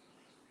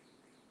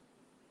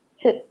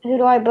 Who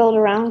do I build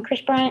around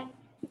Chris Bryant?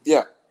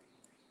 Yeah.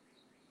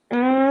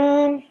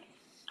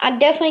 I'd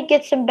definitely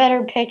get some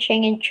better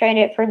pitching and trade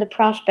it for the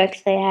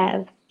prospects they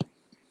have.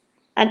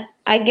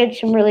 I'd get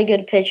some really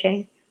good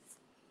pitching.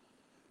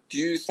 Do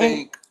you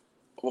think?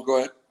 Well, go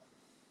ahead.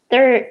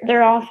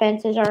 Their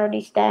offense is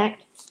already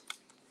stacked,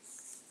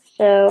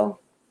 so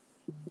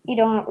you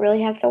don't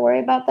really have to worry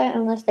about that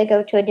unless they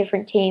go to a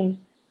different team.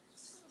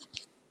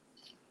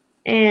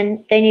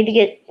 And they need to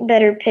get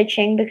better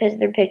pitching because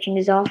their pitching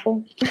is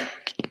awful.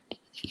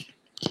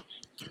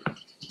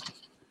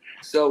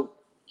 So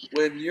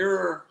if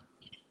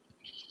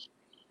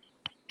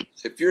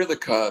you're the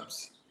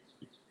Cubs,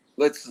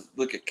 let's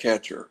look at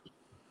catcher.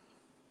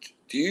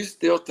 Do you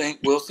still think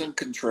Wilson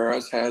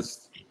Contreras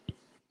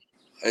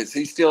is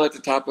he still at the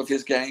top of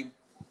his game?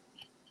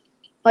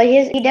 Well,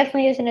 he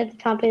definitely isn't at the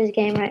top of his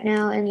game right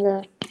now in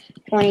the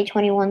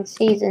 2021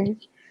 season,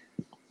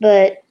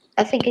 but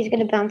I think he's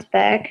going to bounce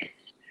back.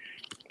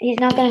 He's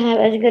not going to have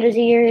as good as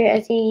a year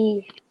as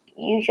he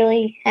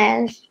usually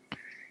has,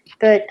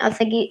 but I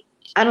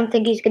don't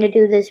think he's going to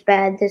do this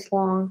bad this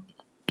long.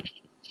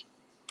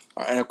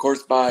 And of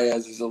course,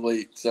 Baez is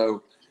elite.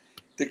 So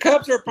the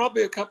Cubs are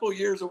probably a couple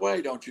years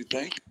away, don't you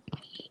think?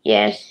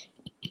 Yes.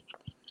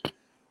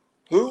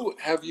 Who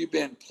have you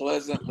been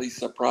pleasantly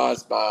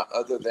surprised by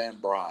other than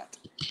Bryant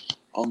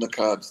on the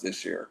Cubs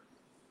this year?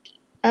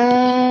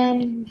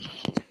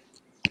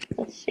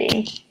 Let's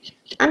see.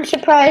 I'm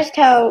surprised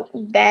how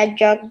bad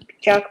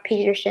Jock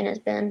Peterson has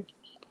been.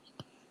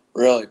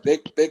 Really,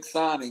 big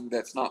signing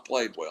that's not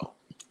played well.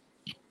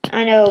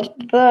 I know,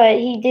 but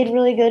he did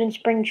really good in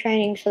spring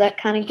training, so that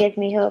kind of gave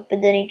me hope.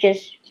 But then he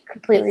just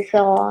completely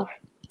fell off.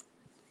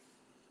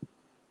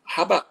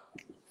 How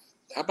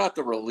about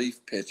the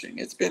relief pitching?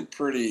 It's been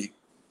pretty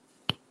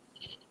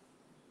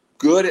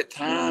good at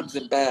times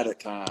and bad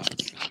at times.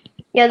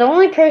 Yeah, the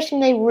only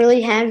person they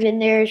really have in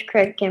there is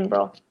Craig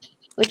Kimbrell,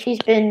 which he's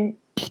been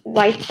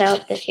lights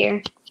out this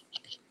year.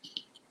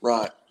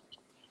 Right.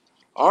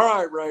 All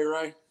right,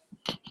 Ray.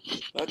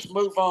 Let's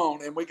move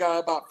on, and we got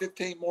about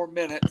 15 more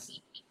minutes.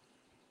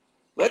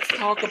 Let's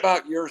talk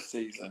about your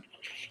season.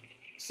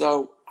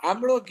 So I'm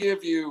going to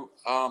give you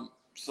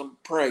some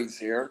praise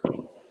here,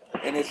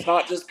 and it's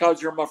not just because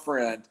you're my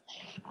friend,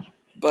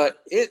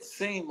 but it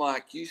seemed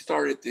like you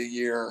started the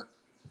year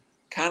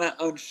kind of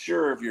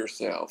unsure of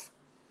yourself.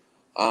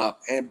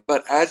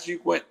 But as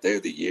you went through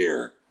the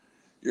year,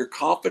 your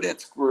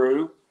confidence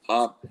grew.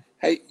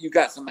 Hey, you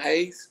got some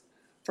haze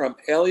from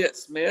Elliott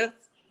Smith.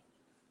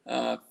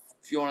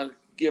 If you want to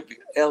give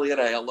Elliott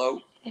a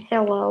hello.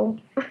 Hello.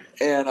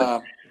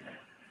 And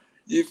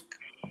you've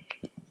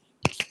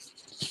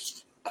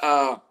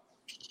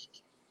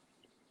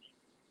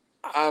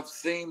I've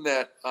seen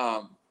that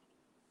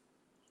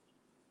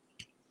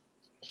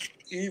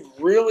you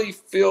really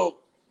feel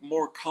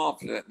more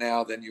confident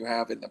now than you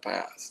have in the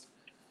past.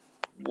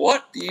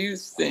 What do you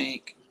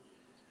think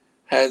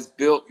has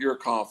built your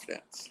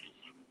confidence?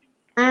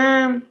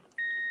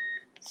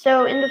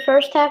 So in the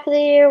first half of the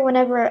year,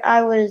 whenever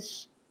I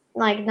was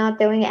like not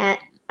doing it,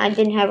 I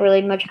didn't have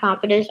really much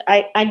confidence.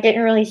 I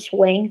didn't really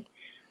swing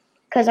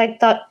because I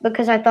thought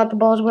the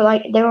balls were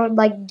like they were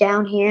like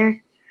down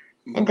here,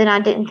 and then I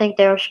didn't think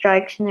they were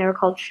strikes, and they were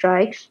called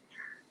strikes.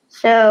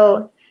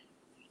 So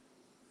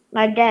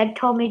my dad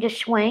told me to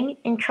swing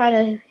and try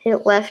to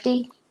hit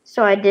lefty,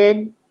 so I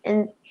did,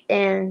 and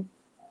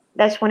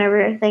that's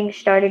whenever things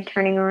started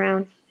turning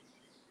around.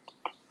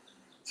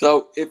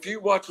 So if you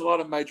watch a lot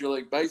of Major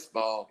League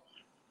Baseball,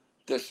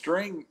 the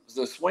swing,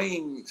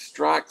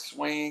 strike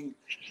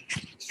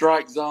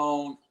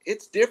zone,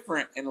 it's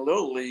different in a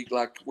little league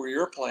like where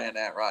you're playing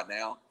at right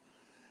now.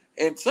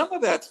 And some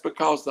of that's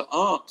because the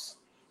umps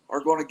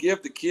are going to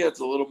give the kids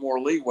a little more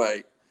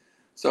leeway.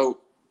 So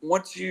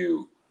once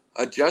you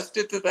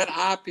adjusted to that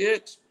high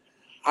pitch,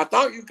 I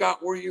thought you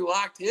got where you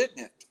liked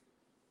hitting it.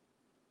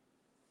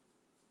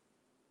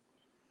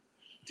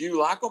 Do you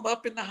like them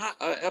up in the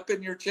up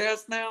in your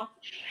chest now?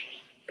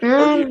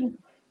 I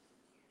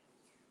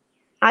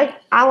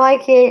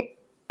like it.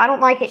 I don't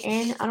like it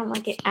in. I don't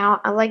like it out.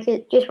 I like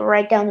it just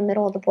right down the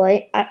middle of the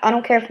plate. I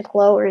don't care if it's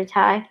low or it's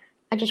high.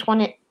 I just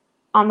want it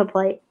on the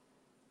plate,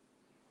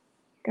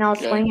 and I'll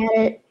swing at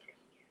it,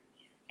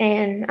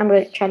 and I'm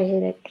gonna try to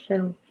hit it.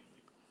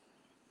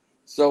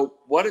 So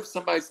what if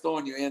somebody's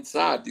throwing you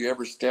inside? Do you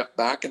ever step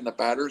back in the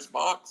batter's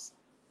box?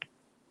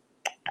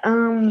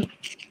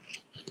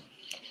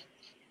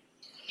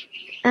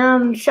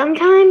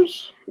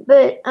 Sometimes,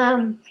 but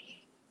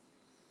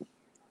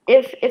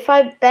if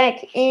I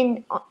back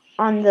in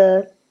on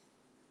the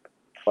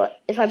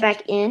if I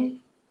back in,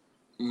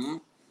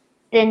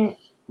 then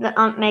the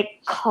ump may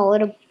call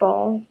it a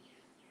ball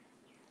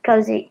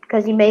because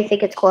he may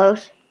think it's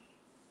close.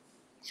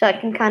 So I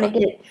can kind of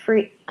get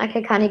free. I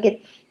can kind of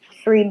get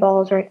 3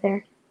 balls right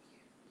there.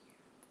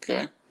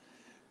 Okay.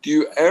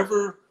 Do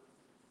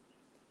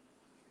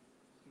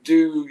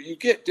you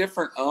get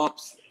different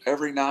umps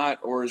every night,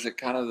 or is it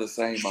kind of the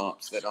same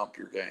umps that ump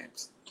your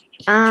games?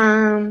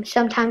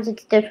 Sometimes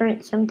it's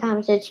different.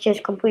 Sometimes it's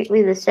just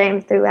completely the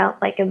same throughout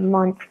like a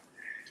month.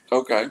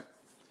 Okay.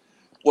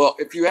 Well,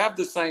 if you have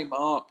the same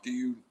ump,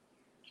 do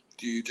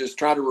you just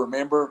try to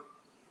remember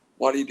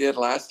what he did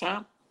last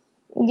time?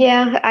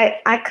 Yeah,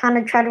 I kind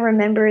of try to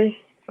remember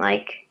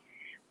like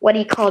what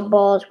he called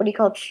balls, what he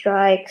called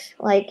strikes.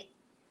 Like,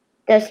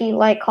 does he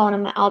like calling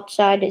them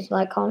outside? Does he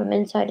like calling them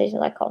inside? Does he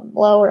like calling them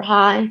low or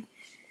high?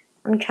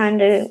 I'm trying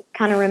to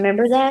kind of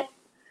remember that.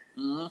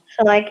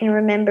 So I can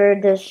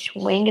remember the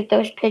swing of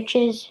those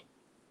pitches,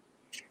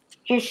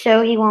 just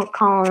so he won't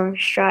call them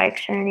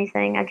strikes or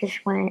anything. I'm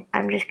just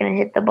gonna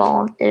hit the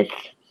ball. If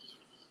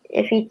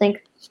he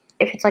thinks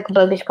if it's like a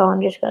bogus call,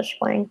 I'm just gonna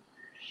swing.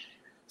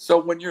 So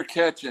when you're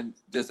catching,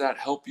 does that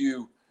help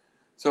you?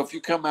 So if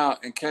you come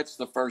out and catch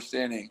the first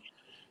inning,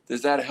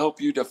 does that help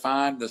you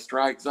define the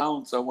strike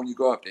zone? So when you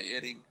go up to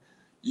hitting,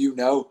 you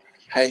know,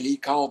 hey, he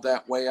called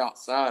that way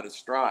outside a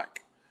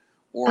strike.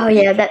 Oh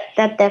yeah,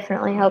 that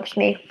definitely helps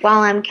me while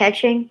I'm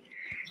catching.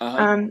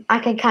 I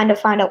can kind of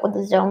find out what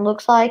the zone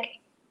looks like.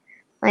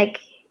 Like,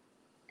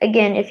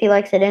 again, if he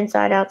likes it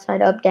inside,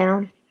 outside, up,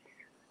 down,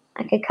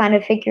 I could kind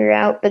of figure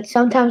out. But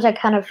sometimes I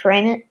kind of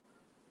frame it.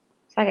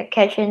 So I could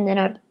catch it and then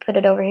I put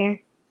it over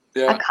here.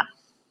 Yeah.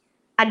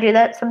 I do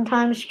that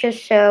sometimes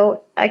just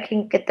so I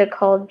can get the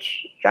called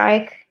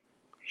strike.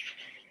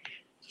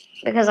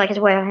 Because like it's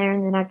way out here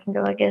and then I can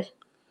go like this.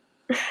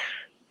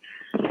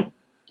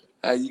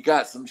 You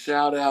got some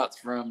shout outs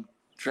from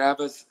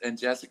Travis and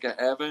Jessica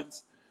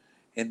Evans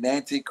and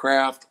Nancy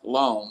Kraft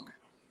Long.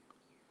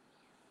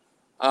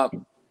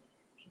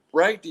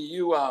 Ray, do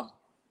you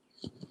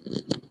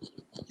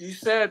you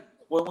said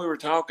when we were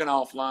talking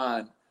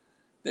offline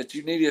that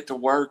you needed to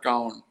work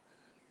on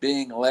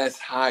being less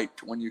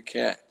hyped when you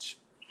catch.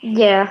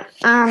 Yeah.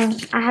 I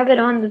have it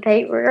on the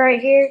paper right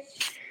here,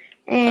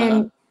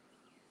 and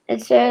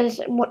it says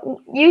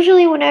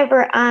usually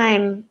whenever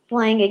I'm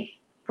playing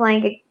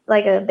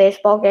like a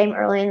baseball game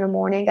early in the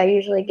morning, I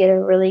usually get a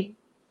really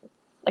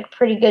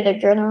pretty good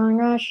adrenaline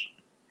rush.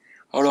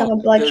 Hold Some on.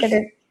 blood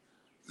sugar.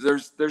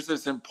 There's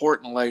this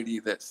important lady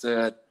that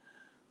said,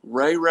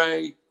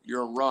 Ray,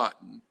 you're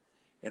rotten.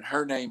 And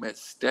her name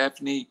is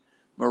Stephanie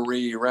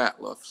Marie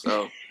Ratliff.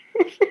 So,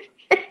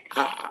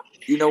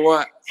 you know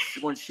what?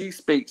 When she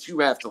speaks, you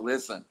have to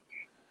listen.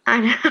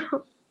 I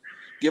know.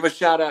 Give a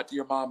shout out to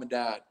your mom and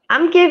dad.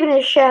 I'm giving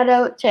a shout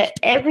out to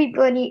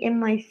everybody in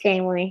my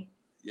family.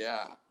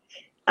 Yeah.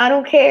 I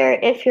don't care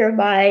if you're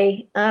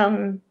my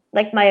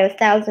like my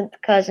 1,000th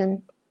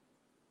cousin.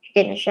 You're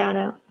getting a shout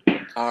out.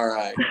 All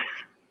right.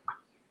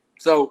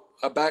 So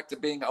back to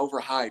being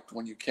overhyped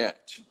when you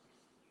catch.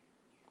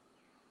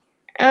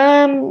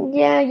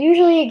 Yeah,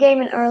 usually a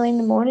game early in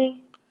the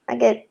morning. I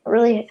get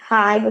really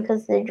high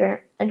because of the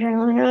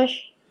adrenaline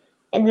rush,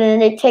 and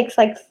then it takes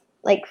like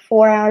like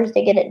 4 hours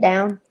to get it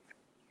down.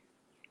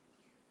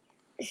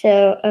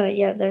 So,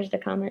 yeah, there's the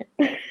comment.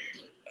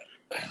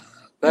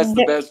 That's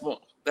the best one.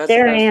 That's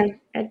There the I best. am,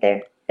 right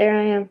there. There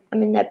I am.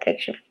 I'm in that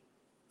picture.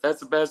 That's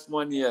the best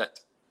one yet.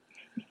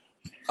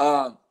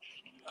 I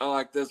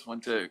like this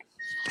one too.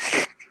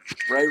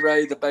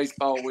 Ray, the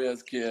baseball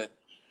whiz kid.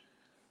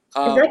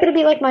 Is that gonna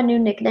be like my new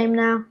nickname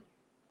now?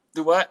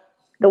 Do what?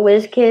 The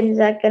Whiz Kid. Is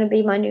that gonna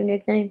be my new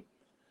nickname?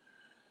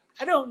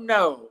 I don't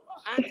know.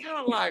 I kind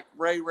of like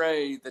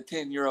Ray, the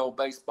 10-year-old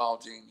baseball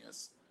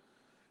genius.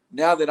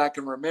 Now that I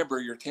can remember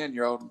you're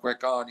 10-year-old and quit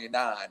calling you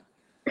 9.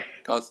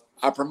 Because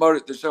I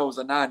promoted the show as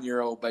a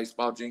 9-year-old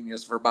baseball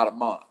genius for about a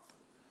month.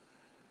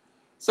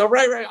 So,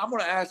 Ray, I'm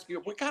going to ask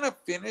you, we kind of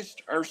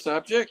finished our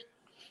subject.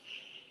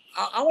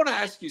 I want to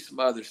ask you some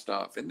other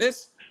stuff. And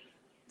this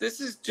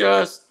is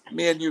just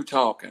me and you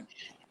talking.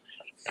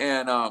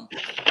 And,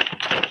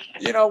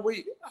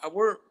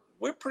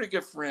 we're pretty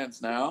good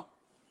friends now.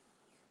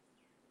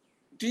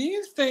 Do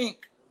you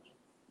think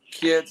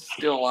kids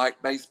still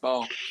like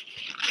baseball?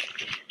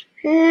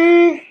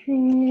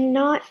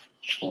 Not.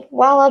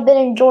 While I've been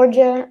in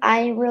Georgia,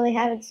 I really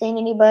haven't seen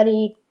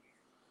anybody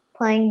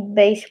playing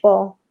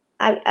baseball.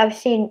 I've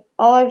seen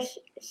all I've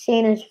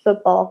seen is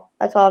football.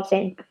 That's all I've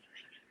seen.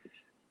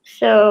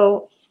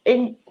 So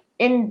in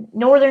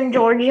northern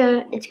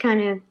Georgia, it's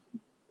kind of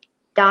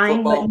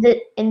dying, Football? but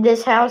in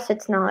this house,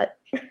 it's not.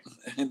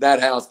 In that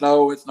house?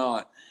 No, it's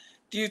not.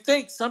 Do you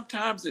think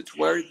sometimes it's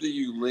where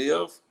you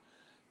live?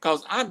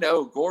 Because I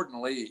know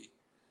Gordon Lee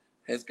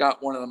has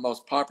got one of the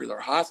most popular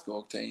high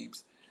school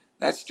teams.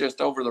 That's just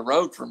over the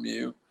road from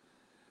you.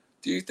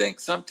 Do you think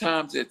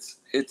sometimes it's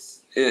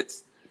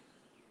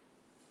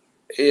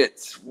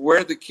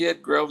where the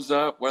kid grows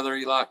up, whether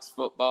he likes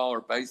football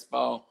or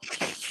baseball,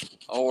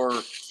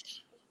 or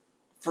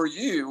for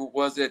you,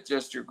 was it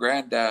just your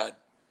granddad?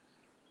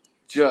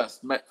 He's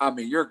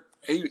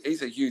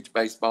a huge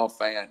baseball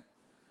fan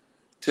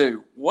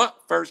too. What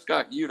first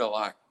got you to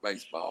like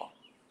baseball?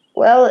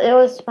 Well, it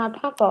was my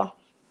papa,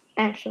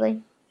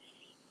 actually.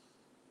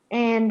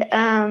 And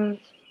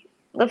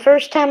the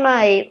first time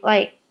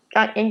I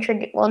got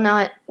introduced, well,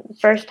 not the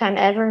first time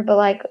ever, but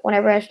like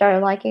whenever I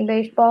started liking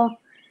baseball,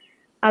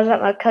 I was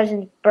at my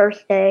cousin's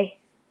birthday.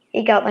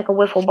 He got like a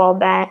wiffle ball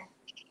bat,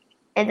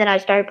 and then I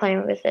started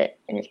playing with it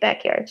in his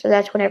backyard. So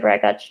that's whenever I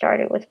got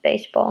started with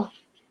baseball,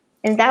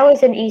 and that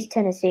was in East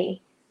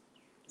Tennessee.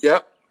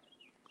 Yep.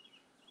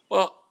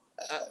 Well,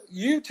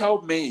 you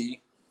told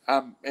me,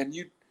 and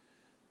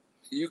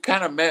you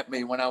kind of met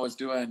me when I was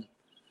doing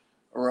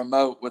a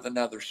remote with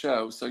another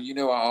show, so you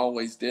know I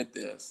always did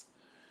this.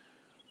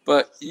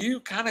 But you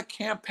kind of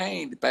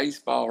campaigned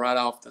baseball right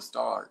off the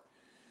start.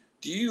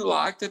 Do you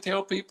like to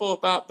tell people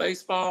about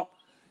baseball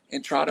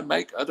and try to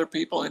make other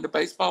people into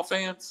baseball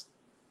fans?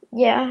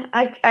 Yeah,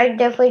 I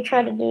definitely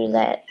try to do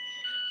that.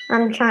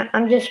 I'm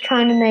just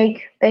trying to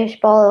make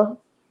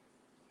baseball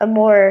a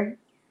more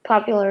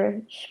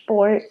popular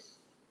sport.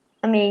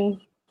 I mean,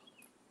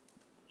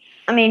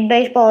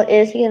 baseball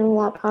is getting a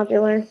lot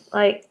popular,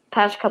 like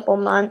past couple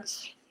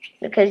months,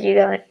 because you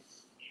got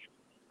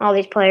all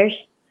these players.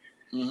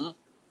 Mm-hmm.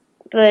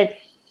 But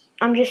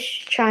I'm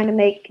just trying to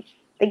make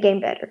the game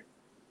better.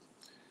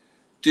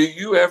 Do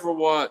you ever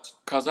watch?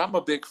 Because I'm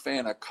a big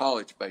fan of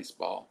college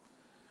baseball,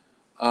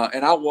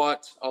 and I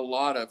watch a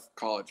lot of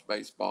college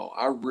baseball.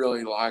 I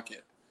really like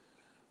it.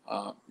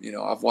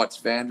 I've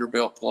watched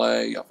Vanderbilt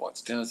play. I've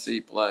watched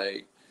Tennessee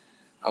play.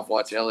 I've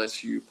watched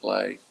LSU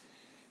play.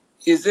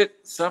 Is it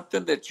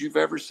something that you've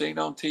ever seen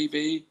on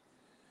TV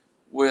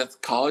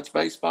with college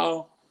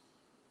baseball?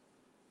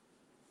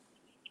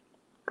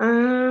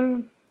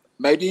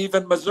 Maybe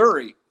even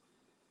Missouri.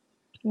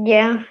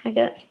 Yeah, I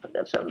got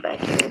something back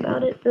here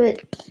about it,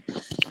 but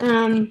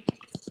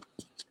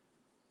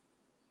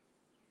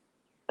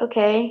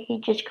okay, he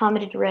just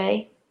commented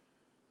Ray.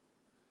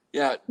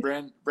 Yeah,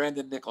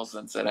 Brandon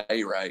Nicholson said,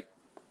 "Hey, Ray."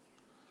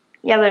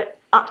 Yeah, but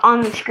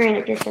on the screen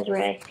it just says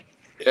Ray.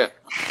 Yeah.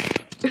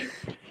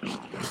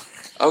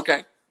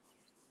 Okay.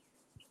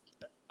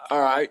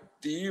 All right.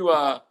 Do you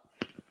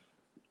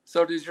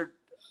so does your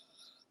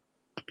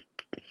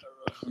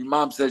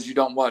mom says you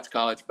don't watch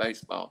college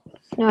baseball?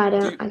 No, I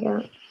don't. I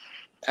don't.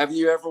 Have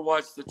you ever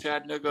watched the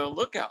Chattanooga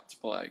Lookouts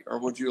play, or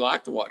would you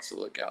like to watch the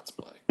Lookouts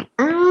play?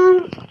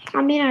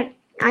 I mean,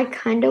 I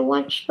kind of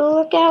watch the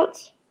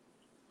Lookouts.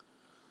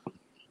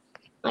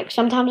 Like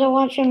sometimes I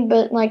watch them,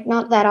 but like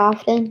not that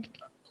often.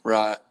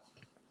 Right.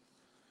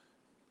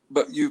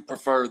 But you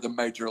prefer the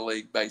Major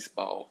League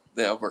Baseball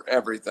over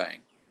everything.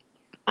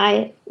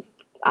 I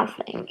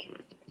think.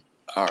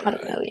 All right. I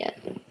don't know yet.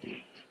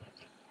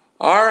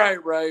 All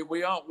right, Ray.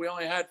 We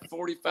only had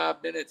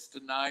 45 minutes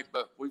tonight,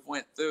 but we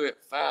went through it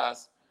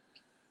fast.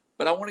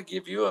 But I want to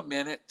give you a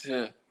minute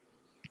to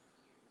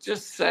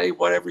just say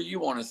whatever you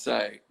want to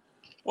say.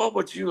 What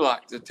would you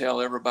like to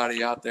tell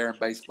everybody out there in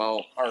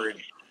baseball or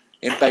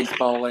in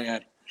baseball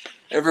land?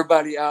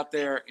 Everybody out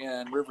there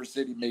in River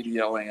City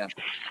Media Land.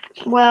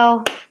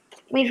 Well,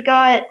 we've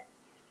got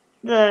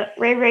the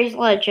Ray's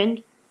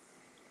legend.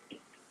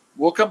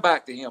 We'll come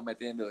back to him at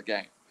the end of the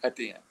game. At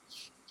the end.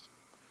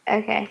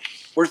 Okay.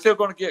 We're still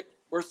gonna get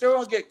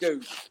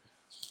Goose.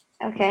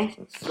 Okay.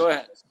 Go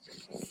ahead.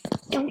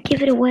 Don't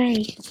give it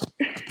away.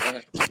 Go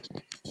ahead.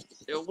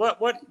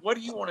 What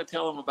do you want to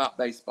tell them about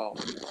baseball?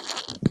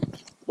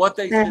 What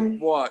they should Um,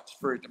 watch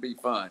for it to be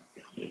fun?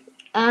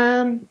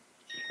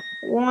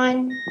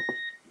 One,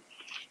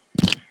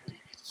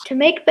 to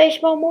make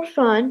baseball more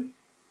fun.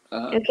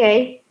 Uh-huh.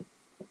 Okay.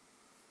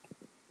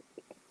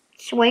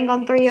 Swing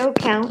on 3-0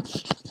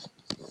 counts.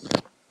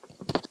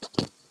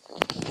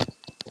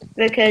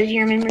 Because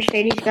you remember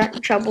Mercedes got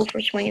in trouble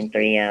for swinging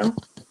 3-0.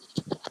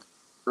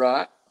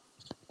 Right.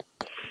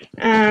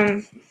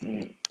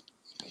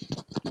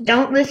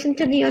 Don't listen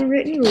to the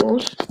unwritten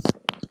rules.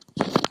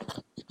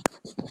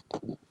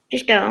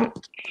 Just don't.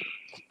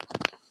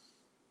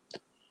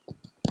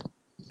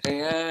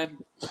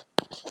 And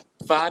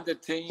find a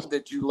team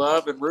that you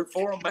love and root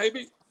for them,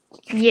 maybe.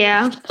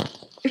 Yeah.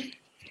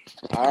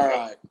 All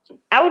right.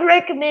 I would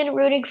recommend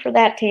rooting for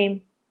that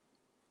team.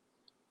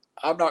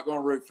 I'm not going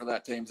to root for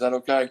that team. Is that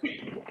okay?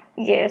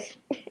 Yes.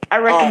 I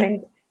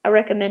right.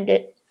 recommend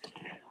it.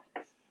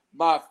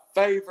 My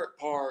favorite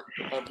part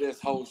of this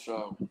whole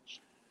show,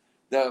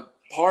 the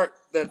part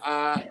that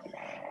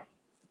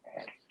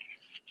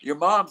your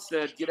mom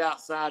said, get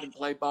outside and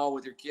play ball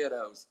with your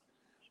kiddos.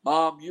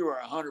 Mom, you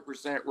are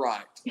 100%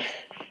 right.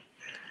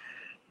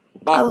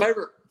 My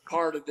favorite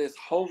part of this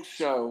whole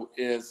show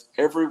is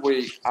every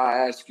week I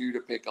ask you to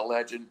pick a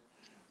legend,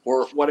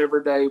 or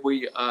whatever day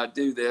we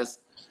do this.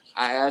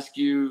 I ask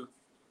you,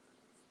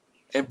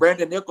 and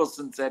Brandon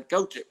Nicholson said,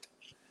 coach it.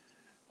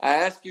 I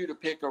ask you to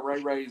pick a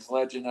Rays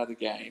legend of the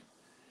game.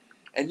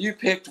 And you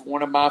picked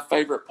one of my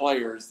favorite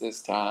players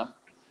this time.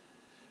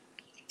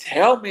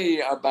 Tell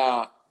me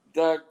about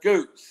the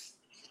Goose.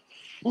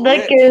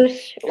 The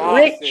Goose.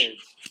 Gossage.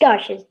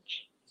 Gossage.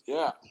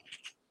 Yeah.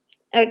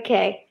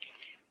 Okay.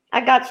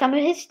 I got some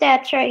of his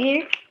stats right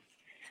here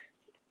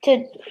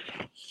to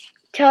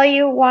tell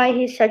you why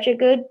he's such a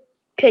good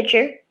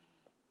pitcher.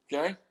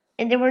 Okay.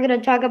 And then we're going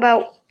to talk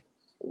about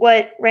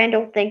what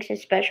Randall thinks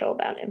is special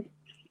about him.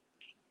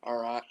 All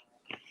right.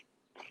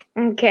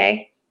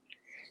 Okay.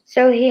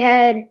 So he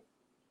had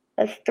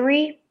a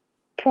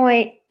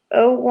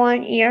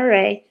 3.01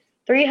 ERA,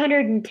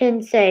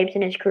 310 saves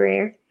in his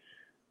career,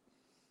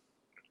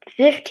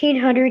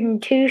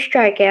 1,502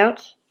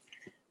 strikeouts,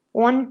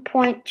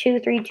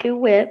 1.232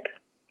 whip.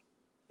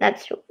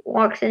 That's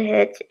walks and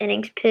hits,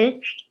 innings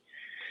pitched.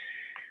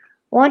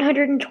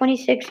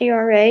 126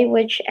 ERA,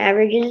 which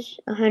averages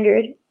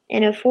 100,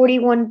 and a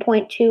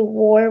 41.2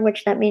 WAR,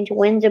 which that means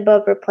wins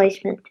above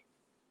replacement.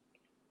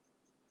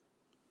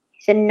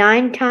 He's a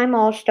 9-time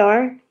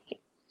All-Star.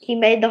 He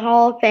made the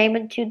Hall of Fame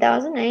in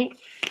 2008,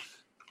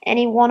 and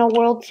he won a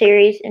World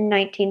Series in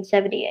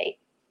 1978.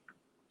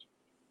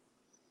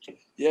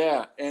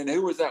 Yeah, and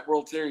who was that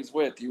World Series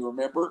with? Do you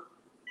remember?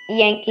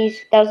 Yankees.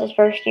 That was his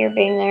first year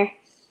being there.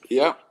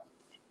 Yep.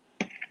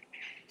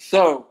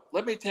 So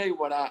let me tell you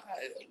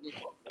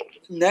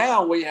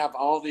now we have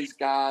all these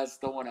guys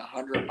throwing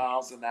 100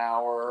 miles an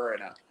hour,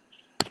 and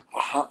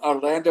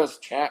Orlando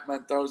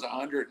Chapman throws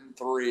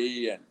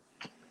 103, and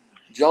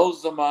Joe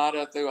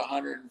Zamata threw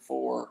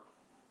 104.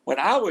 When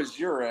I was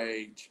your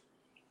age,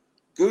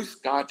 Goose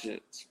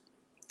Gossage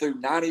threw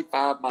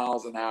 95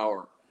 miles an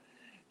hour,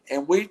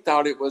 and we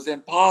thought it was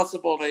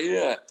impossible to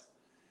hit.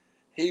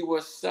 He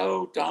was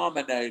so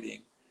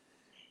dominating,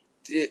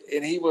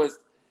 and he was,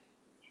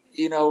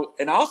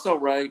 and also,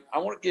 Ray, I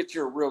want to get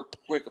your real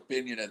quick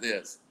opinion of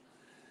this.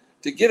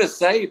 To get a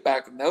save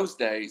back in those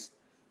days,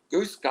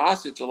 Goose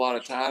Gossage a lot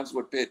of times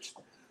would pitch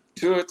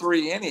 2 or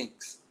 3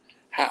 innings.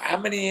 How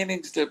many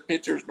innings do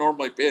pitchers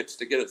normally pitch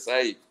to get a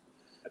save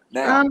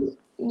now?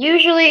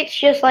 Usually it's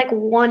just like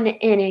 1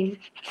 inning.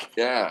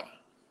 Yeah.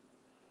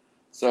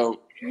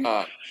 So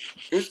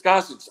Goose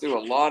Gossage threw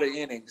a lot of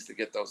innings to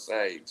get those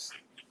saves.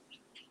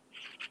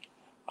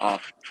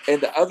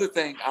 And the other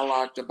thing I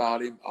liked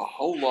about him a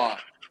whole lot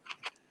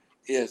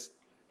is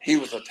he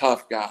was a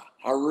tough guy.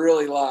 I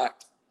really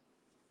liked,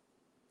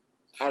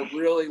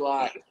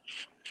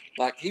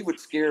 like he would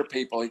scare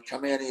people. He'd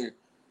come in, he'd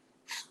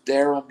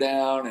stare them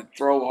down and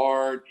throw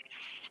hard.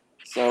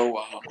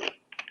 So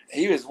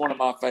he was one of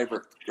my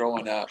favorites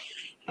growing up.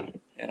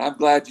 And I'm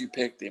glad you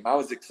picked him. I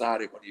was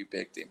excited when you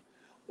picked him.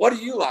 What do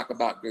you like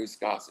about Goose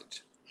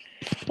Gossage?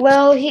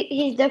 Well,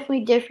 he's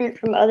definitely different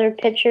from other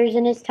pitchers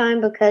in his time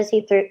because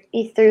he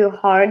threw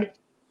harder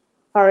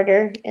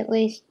at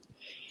least.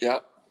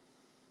 Yep.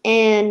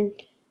 And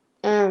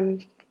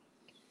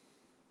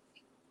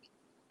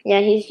yeah,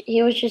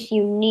 he was just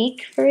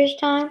unique for his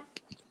time.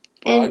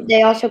 And Right.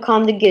 they also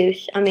call him the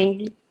Goose. I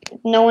mean,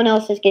 no one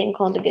else is getting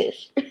called the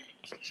Goose.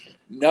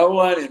 No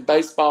one in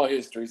baseball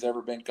history has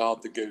ever been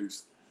called the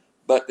Goose,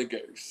 but the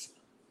Goose.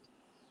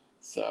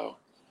 So,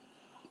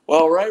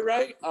 well,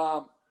 Ray,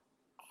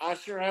 I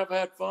sure have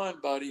had fun,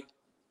 buddy.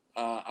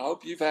 I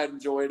hope you've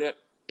enjoyed it.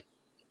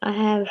 I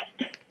have.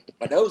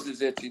 My nose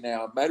is itchy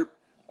now.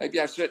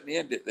 Maybe I shouldn't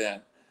end it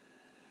then.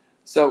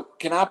 So,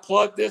 can I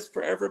plug this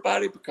for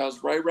everybody?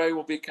 Because Ray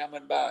will be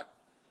coming back.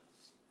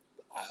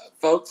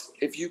 Folks,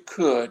 if you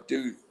could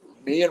do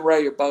me and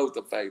Ray are both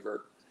a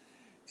favor,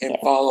 and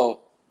Yeah.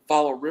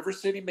 follow River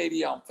City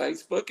Media on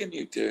Facebook and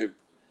YouTube,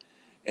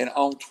 and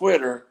on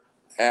Twitter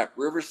at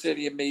River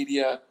City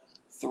Media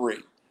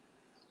 3.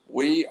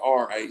 We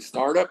are a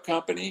startup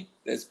company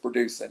that's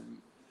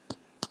producing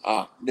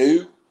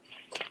new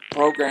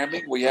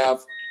programming. We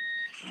have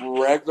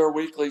regular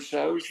weekly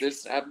shows.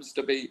 This happens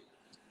to be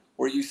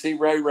where you see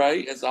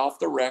Ray is off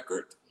the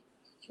record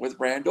with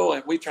Randall,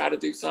 and we try to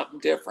do something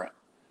different.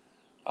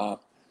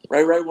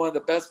 Ray, one of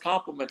the best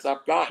compliments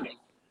I've gotten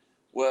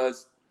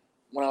was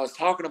when I was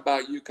talking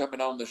about you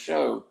coming on the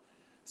show,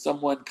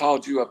 someone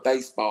called you a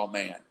baseball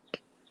man.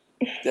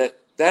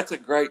 That's a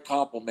great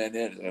compliment,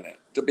 isn't it?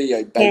 To be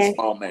a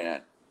baseball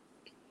man.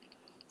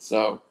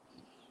 So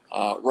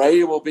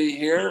Ray will be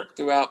here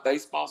throughout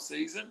baseball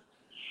season.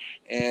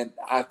 And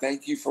I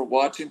thank you for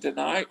watching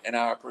tonight, and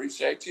I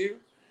appreciate you.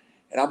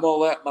 And I'm going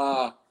to let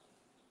my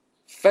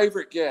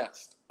favorite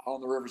guest on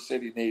the River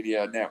City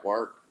Media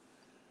Network,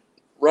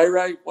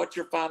 Ray, what's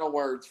your final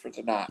words for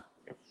tonight?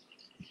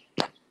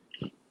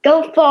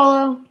 Go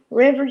follow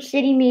River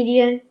City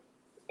Media,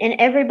 and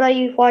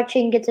everybody who's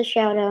watching gets a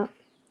shout out.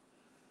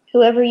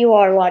 Whoever you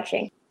are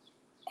watching.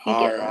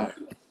 All right.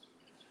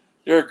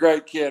 You're a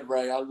great kid,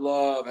 Ray. I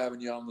love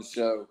having you on the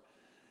show.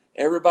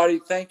 Everybody,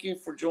 thank you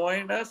for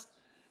joining us.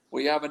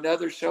 We have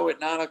another show at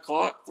 9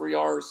 o'clock, 3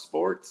 Hours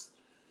Sports.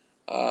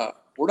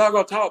 We're not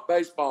going to talk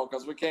baseball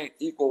because we can't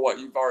equal what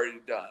you've already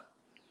done.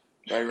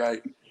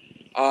 Ray.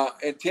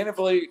 And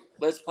tentatively,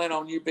 let's plan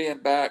on you being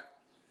back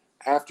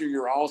after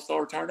your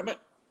All-Star tournament.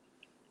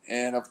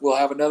 And we'll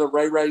have another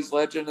Ray's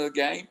Legend of the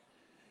Game.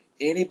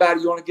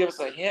 Anybody you want to give us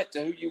a hint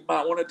to who you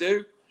might want to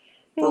do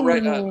for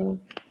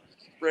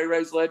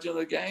Ray's Legend of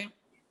the Game?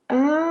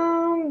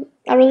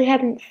 I really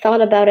haven't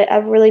thought about it.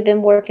 I've really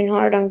been working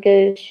hard on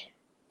Goose.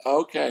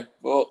 Okay,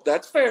 well,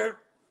 that's fair.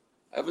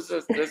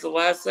 There's a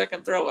last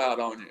second throw out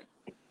on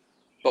you.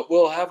 But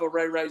we'll have a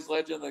Ray's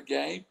Legend of the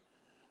Game.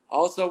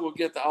 Also, we'll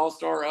get the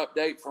All-Star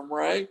update from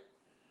Ray.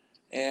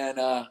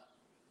 And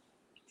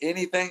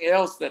anything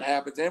else that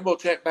happens. And we'll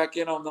check back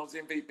in on those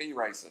MVP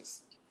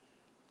races.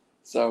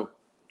 So,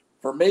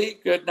 for me,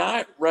 good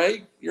night.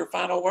 Ray, your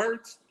final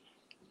words?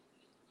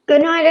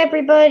 Good night,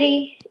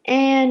 everybody.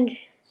 And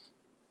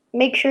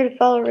make sure to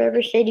follow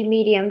River City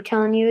Media. I'm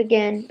telling you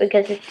again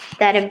because it's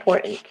that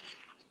important.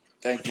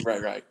 Thank you,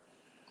 Ray.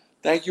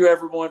 Thank you,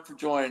 everyone, for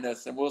joining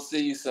us, and we'll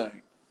see you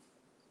soon.